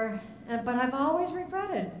back to her, but I've always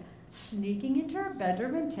regretted sneaking into her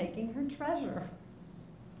bedroom and taking her treasure.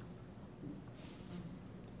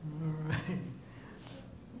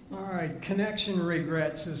 All right. Connection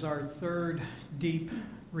regrets is our third deep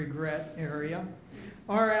regret area.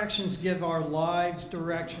 Our actions give our lives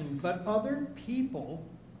direction, but other people,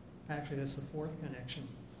 actually that's the fourth connection,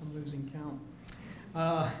 I'm losing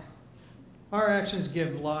count. Our actions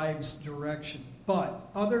give lives direction, but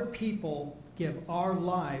other people give our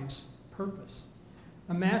lives purpose.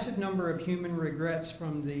 A massive number of human regrets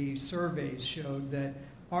from the surveys showed that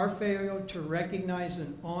our failure to recognize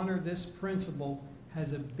and honor this principle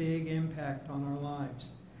has a big impact on our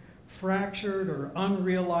lives. Fractured or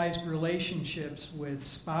unrealized relationships with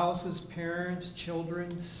spouses, parents,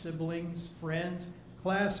 children, siblings, friends,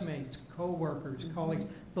 classmates, co-workers, colleagues,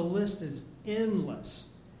 the list is endless,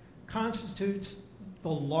 constitutes the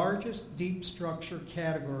largest deep structure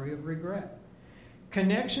category of regret.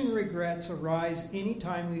 Connection regrets arise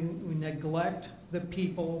anytime we neglect the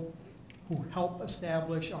people who help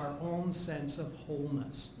establish our own sense of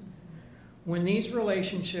wholeness. When these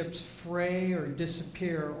relationships fray or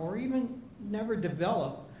disappear or even never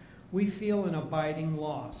develop, we feel an abiding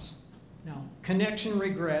loss. Now, connection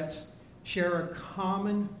regrets share a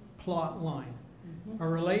common plot line. A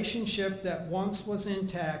relationship that once was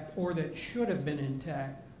intact or that should have been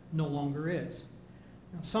intact no longer is.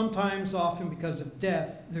 Now, sometimes, often because of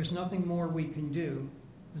death, there's nothing more we can do.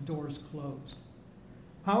 The door is closed.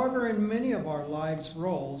 However, in many of our lives'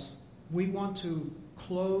 roles, we want to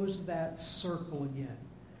close that circle again.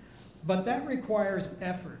 But that requires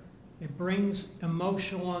effort. It brings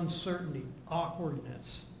emotional uncertainty,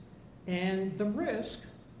 awkwardness, and the risk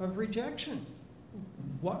of rejection.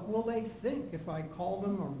 What will they think if I call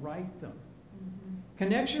them or write them?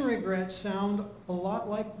 Connection regrets sound a lot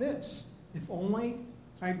like this. If only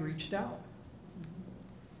I'd reached out.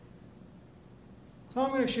 So I'm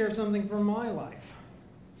going to share something from my life.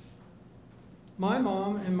 My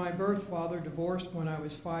mom and my birth father divorced when I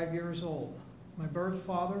was 5 years old. My birth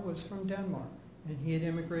father was from Denmark, and he had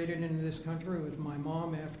immigrated into this country with my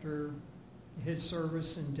mom after his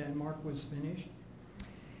service in Denmark was finished.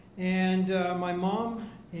 And my mom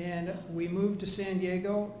and we moved to San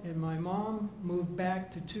Diego, and my mom moved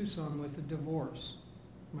back to Tucson with a divorce,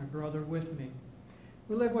 my brother with me.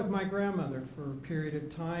 We lived with my grandmother for a period of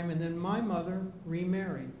time, and then my mother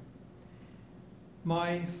remarried.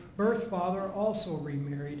 My birth father also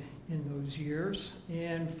remarried in those years,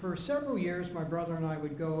 and for several years my brother and I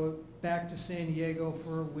would go back to San Diego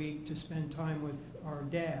for a week to spend time with our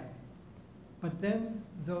dad. But then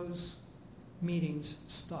those meetings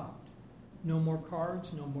stopped. No more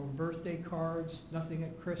cards, no more birthday cards, nothing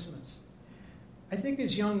at Christmas. I think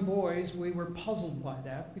as young boys we were puzzled by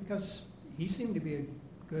that because he seemed to be a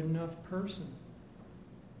good enough person.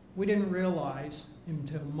 We didn't realize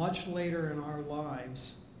until much later in our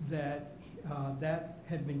lives that that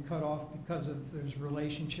had been cut off because of his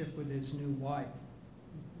relationship with his new wife.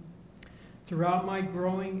 Throughout my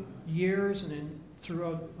growing years and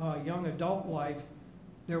throughout young adult life,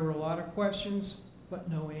 there were a lot of questions, but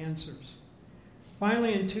no answers.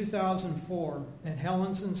 Finally, in 2004, at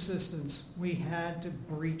Helen's insistence, we had to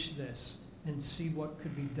breach this and see what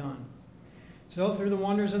could be done. So through the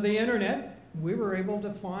wonders of the internet, we were able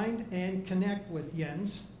to find and connect with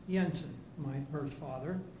Jens Jensen, my birth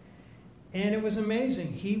father. And it was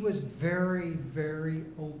amazing. He was very, very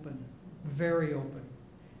open, very open.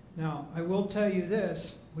 Now, I will tell you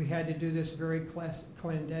this, we had to do this very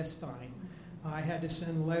clandestine. I had to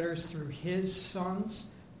send letters through his sons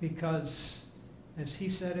because, as he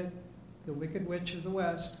said it, the Wicked Witch of the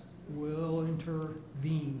West will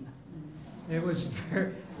intervene. It was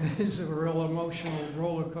a real emotional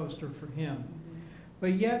roller coaster for him.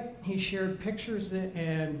 But yet, he shared pictures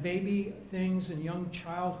and baby things and young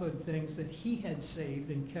childhood things that he had saved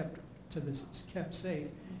and kept safe.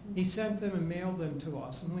 He sent them and mailed them to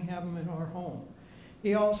us, and we have them in our home.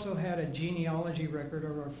 He also had a genealogy record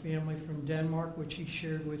of our family from Denmark, which he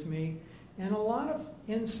shared with me, and a lot of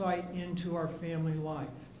insight into our family life.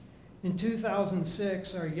 In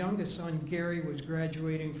 2006, our youngest son, Gary, was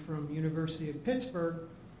graduating from University of Pittsburgh,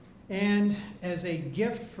 and as a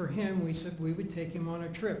gift for him, we said we would take him on a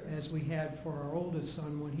trip, as we had for our oldest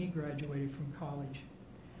son when he graduated from college.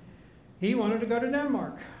 He wanted to go to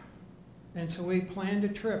Denmark, and so we planned a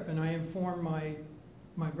trip, and I informed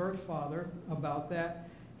my birth father about that.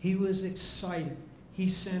 He was excited. He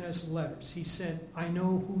sent us letters. He said, I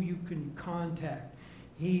know who you can contact.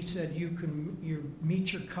 He said, you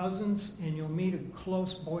meet your cousins, and you'll meet a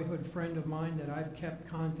close boyhood friend of mine that I've kept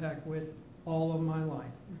contact with all of my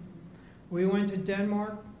life. We went to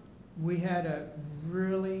Denmark. We had a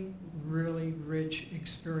really, really rich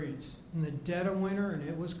experience. In the dead of winter, and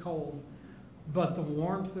it was cold, but the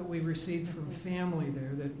warmth that we received from family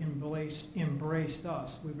there that embraced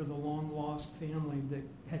us. We were the long-lost family that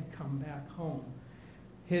had come back home.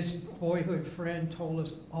 His boyhood friend told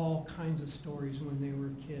us all kinds of stories when they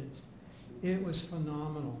were kids. It was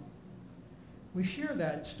phenomenal. We share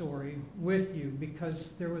that story with you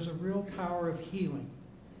because there was a real power of healing.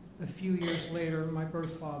 A few years later, my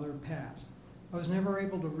birth father passed. I was never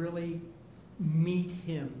able to really meet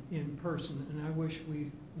him in person, and I wish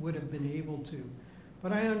we would have been able to.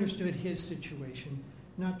 But I understood his situation,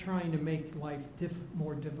 not trying to make life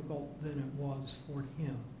more difficult than it was for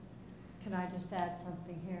him. Can I just add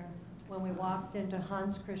something here? When we walked into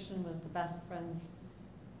Hans Christian was the best friend's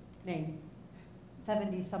name,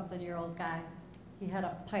 70-something-year-old guy. He had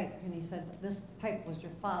a pipe, and he said, this pipe was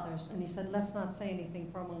your father's. And he said, let's not say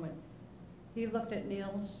anything for a moment. He looked at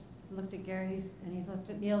Niels, looked at Gary's, and he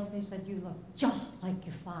looked at Niels, and he said, you look just like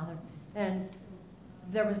your father. And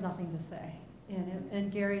there was nothing to say.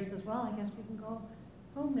 And Gary says, well, I guess we can go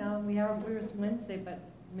home now. We were Wednesday, but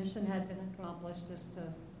mission had been accomplished just to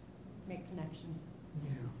make connections.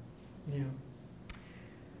 Yeah.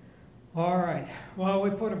 All right. Well, we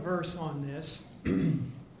put a verse on this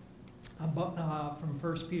from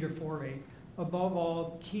 1 Peter 4:8. Above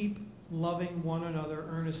all, keep loving one another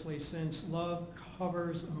earnestly, since love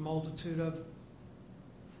covers a multitude of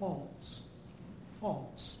faults.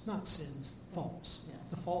 Faults, not sins, faults. Yes.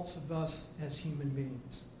 The faults of us as human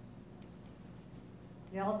beings.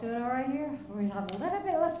 Y'all doing all right here? We have a little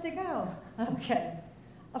bit left to go. Okay.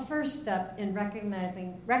 A first step in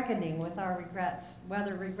reckoning with our regrets,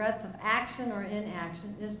 whether regrets of action or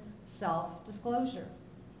inaction, is self-disclosure.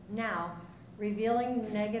 Now,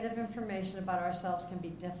 revealing negative information about ourselves can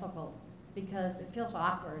be difficult because it feels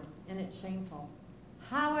awkward and it's shameful.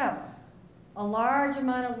 However, a large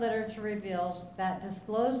amount of literature reveals that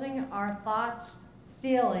disclosing our thoughts,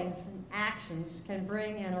 feelings, and actions can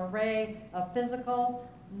bring an array of physical,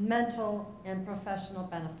 mental, and professional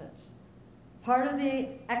benefits. Part of the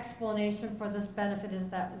explanation for this benefit is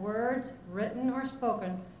that words, written or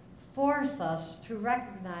spoken, force us to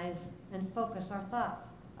recognize and focus our thoughts.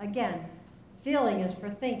 Again, feeling is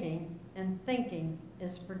for thinking, and thinking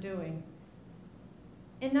is for doing.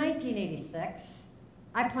 In 1986,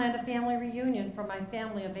 I planned a family reunion for my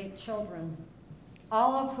family of 8 children,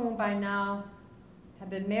 all of whom by now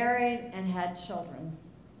had been married and had children.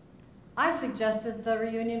 I suggested the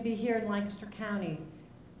reunion be here in Lancaster County.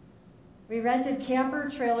 We rented camper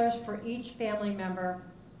trailers for each family member.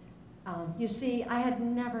 You see, I had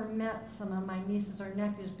never met some of my nieces or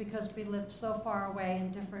nephews because we lived so far away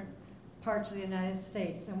in different parts of the United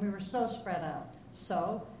States, and we were so spread out.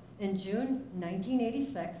 So, in June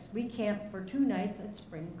 1986, we camped for 2 nights at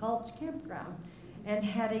Spring Gulch Campground and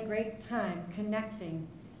had a great time connecting.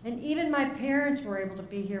 And even my parents were able to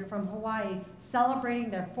be here from Hawaii, celebrating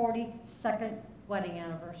their 42nd wedding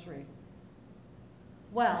anniversary.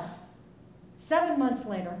 Well, 7 months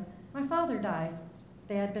later, my father died.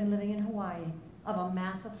 They had been living in Hawaii of a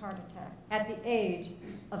massive heart attack at the age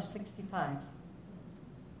of 65.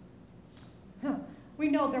 We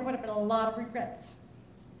know there would have been a lot of regrets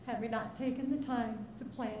had we not taken the time to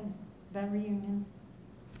plan that reunion.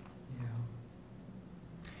 Yeah.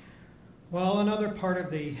 Well, another part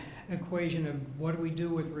of the equation of what do we do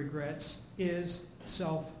with regrets is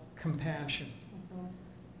self-compassion. Mm-hmm.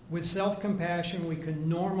 With self-compassion, we can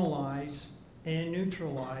normalize and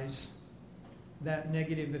neutralize that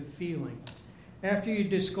negative feeling. After you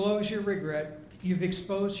disclose your regret, you've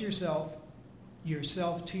exposed yourself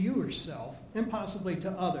to yourself, and possibly to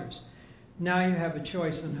others. Now you have a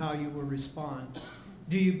choice on how you will respond.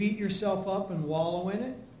 Do you beat yourself up and wallow in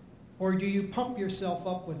it? Or do you pump yourself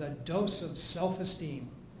up with a dose of self-esteem?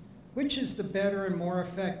 Which is the better and more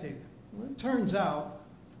effective? Well, it turns out,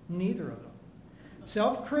 neither of them.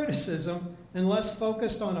 Self-criticism, unless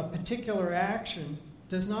focused on a particular action,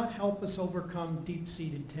 does not help us overcome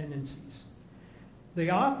deep-seated tendencies. The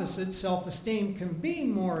opposite, self-esteem, can be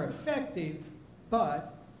more effective,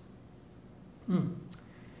 but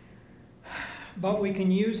we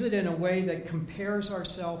can use it in a way that compares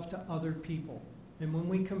ourselves to other people. And when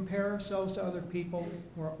we compare ourselves to other people,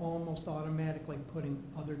 we're almost automatically putting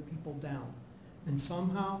other people down. And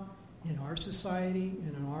somehow, in our society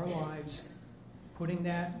and in our lives, putting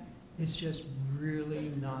that is just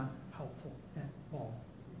really not helpful at all.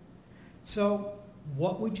 So,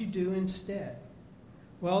 what would you do instead?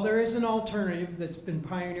 Well, there is an alternative that's been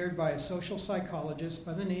pioneered by a social psychologist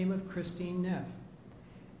by the name of Christine Neff.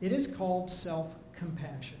 It is called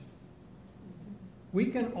self-compassion. We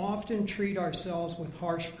can often treat ourselves with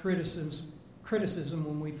harsh criticism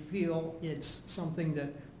when we feel it's something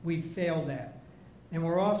that we failed at. And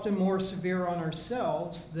we're often more severe on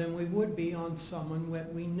ourselves than we would be on someone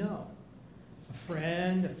that we know. A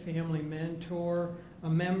friend, a family mentor, a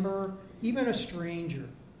member, even a stranger.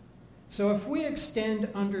 So if we extend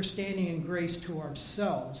understanding and grace to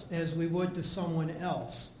ourselves as we would to someone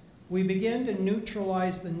else, we begin to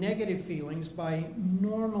neutralize the negative feelings by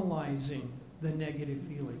normalizing the negative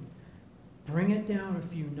feeling. Bring it down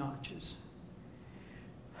a few notches.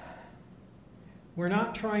 We're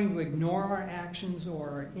not trying to ignore our actions or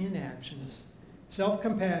our inactions.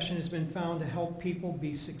 Self-compassion has been found to help people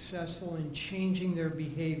be successful in changing their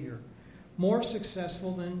behavior, more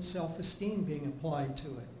successful than self-esteem being applied to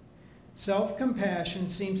it. Self-compassion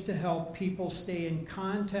seems to help people stay in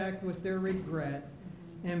contact with their regret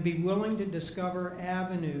and be willing to discover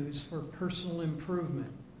avenues for personal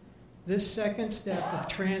improvement. This second step of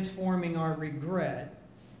transforming our regret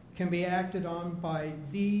can be acted on by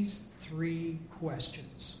these 3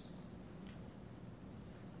 questions.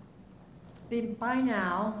 By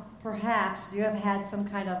now, perhaps you have had some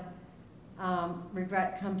kind of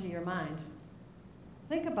regret come to your mind.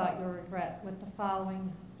 Think about your regret with the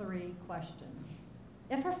following 3 questions.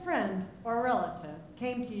 If a friend or relative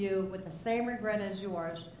came to you with the same regret as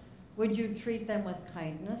yours, would you treat them with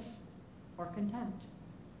kindness or contempt?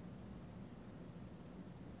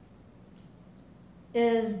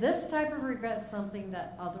 Is this type of regret something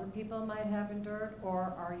that other people might have endured,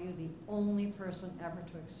 or are you the only person ever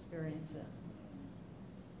to experience it?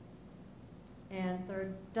 And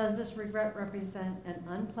third, does this regret represent an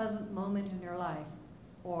unpleasant moment in your life,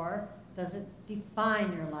 or does it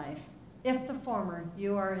define your life? If the former,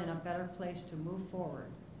 you are in a better place to move forward.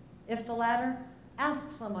 If the latter,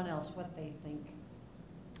 ask someone else what they think.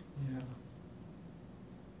 Yeah.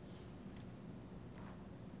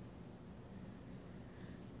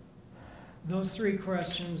 Those 3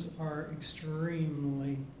 questions are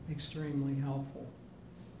extremely, extremely helpful.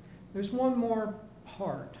 There's one more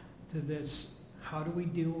part to this. How do we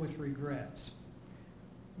deal with regrets?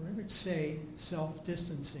 I would say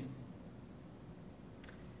self-distancing.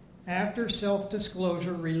 After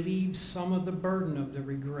self-disclosure relieves some of the burden of the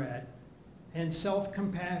regret, and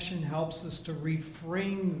self-compassion helps us to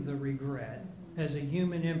reframe the regret as a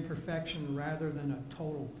human imperfection rather than a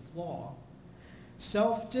total flaw,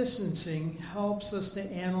 self-distancing helps us to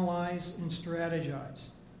analyze and strategize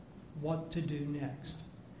what to do next,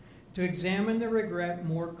 to examine the regret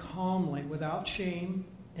more calmly without shame,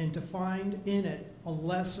 and to find in it a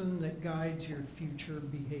lesson that guides your future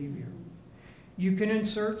behavior. You can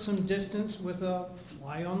insert some distance with a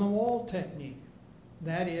fly-on-the-wall technique.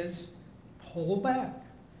 That is, hold back.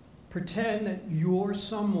 Pretend that you're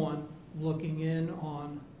someone looking in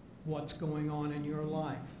on what's going on in your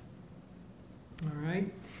life. All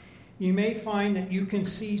right? You may find that you can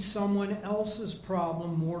see someone else's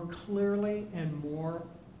problem more clearly and more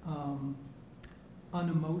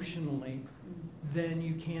unemotionally than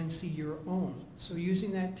you can see your own. So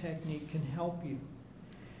using that technique can help you.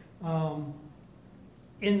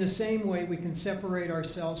 In the same way, we can separate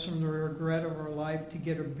ourselves from the regret of our life to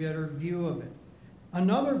get a better view of it.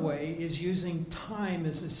 Another way is using time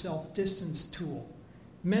as a self-distance tool.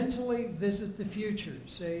 Mentally visit the future,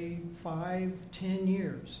 say 5, 10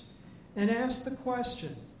 years, and ask the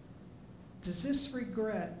question, does this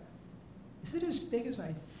regret, is it as big as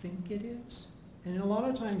I think it is? And a lot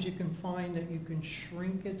of times you can find that you can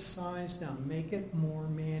shrink its size down, make it more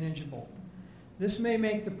manageable. This may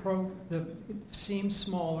make the seem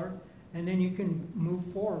smaller, And then you can move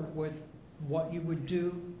forward with what you would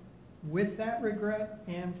do with that regret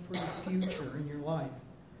and for the future in your life.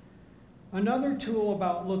 Another tool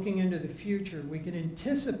about looking into the future, we can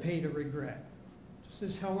anticipate a regret, just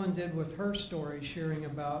as Helen did with her story, sharing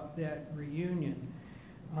about that reunion.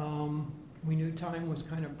 We knew time was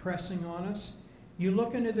kind of pressing on us. You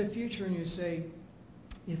look into the future and you say,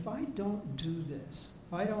 if I don't do this,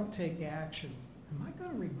 if I don't take action, am I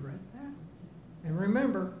going to regret that? And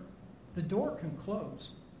remember, the door can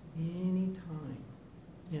close any time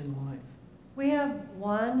in life. We have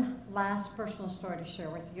one last personal story to share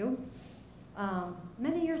with you.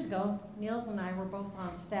 Many years ago, Niels and I were both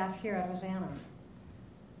on staff here at Hosanna.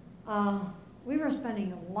 We were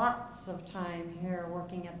spending lots of time here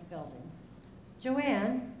working at the building.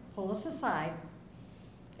 Joanne pulled us aside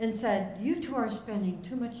and said, "You two are spending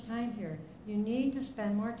too much time here. You need to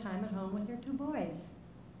spend more time at home with your two boys."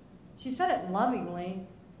 She said it lovingly,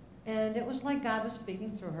 and it was like God was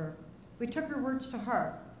speaking through her. We took her words to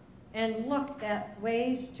heart and looked at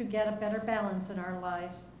ways to get a better balance in our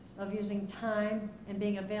lives of using time and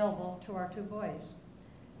being available to our two boys.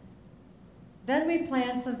 Then we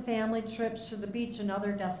planned some family trips to the beach and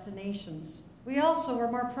other destinations. We also were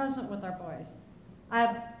more present with our boys.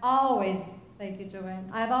 Thank you, Joanne.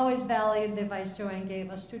 I've always valued the advice Joanne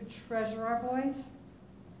gave us to treasure our boys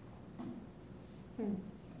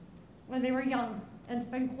when they were young and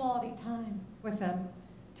spend quality time with them.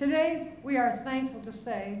 Today, we are thankful to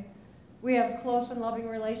say we have close and loving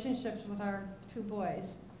relationships with our two boys.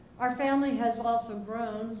 Our family has also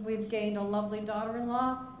grown. We've gained a lovely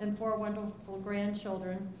daughter-in-law and 4 wonderful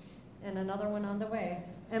grandchildren and another one on the way.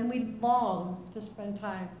 And we long to spend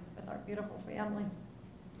time with our beautiful family.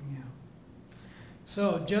 Yeah.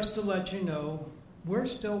 So just to let you know, we're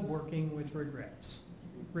still working with regrets.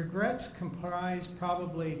 Regrets comprise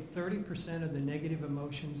probably 30% of the negative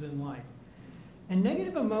emotions in life. And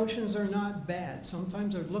negative emotions are not bad.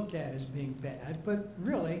 Sometimes they're looked at as being bad, but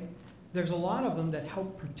really, there's a lot of them that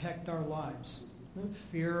help protect our lives.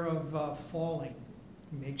 Fear of falling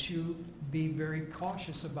makes you be very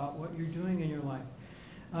cautious about what you're doing in your life.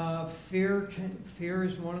 Fear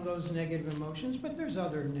is one of those negative emotions, but there's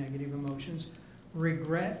other negative emotions.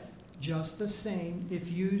 Regret, just the same,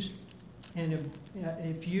 if used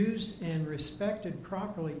and respected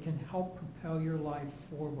properly, can help propel your life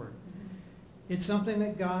forward. It's something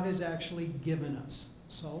that God has actually given us,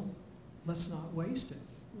 so let's not waste it.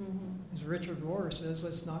 As Richard Rohr says,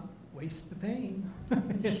 let's not waste the pain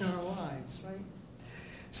in our lives, right?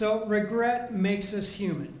 So regret makes us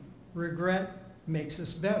human. Regret makes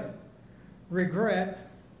us better. Regret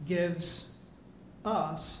gives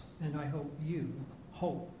us, and I hope you,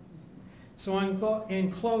 hope. So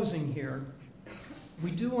in closing here, we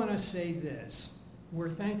do want to say this. We're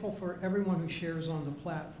thankful for everyone who shares on the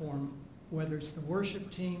platform, whether it's the worship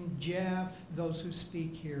team, Jeff, those who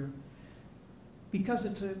speak here, because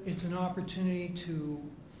it's an opportunity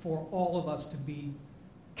for all of us to be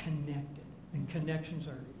connected, and connections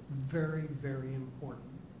are very, very important.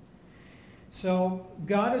 So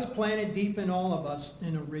God has planted deep in all of us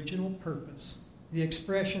an original purpose, the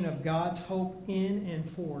expression of God's hope in and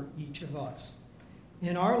for each of us.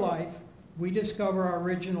 In our life, we discover our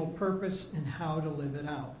original purpose and how to live it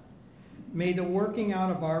out. May the working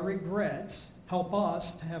out of our regrets help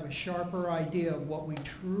us to have a sharper idea of what we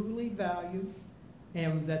truly value,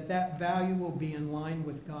 and that value will be in line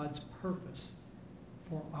with God's purpose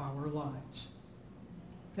for our lives.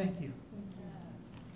 Thank you. Thank you.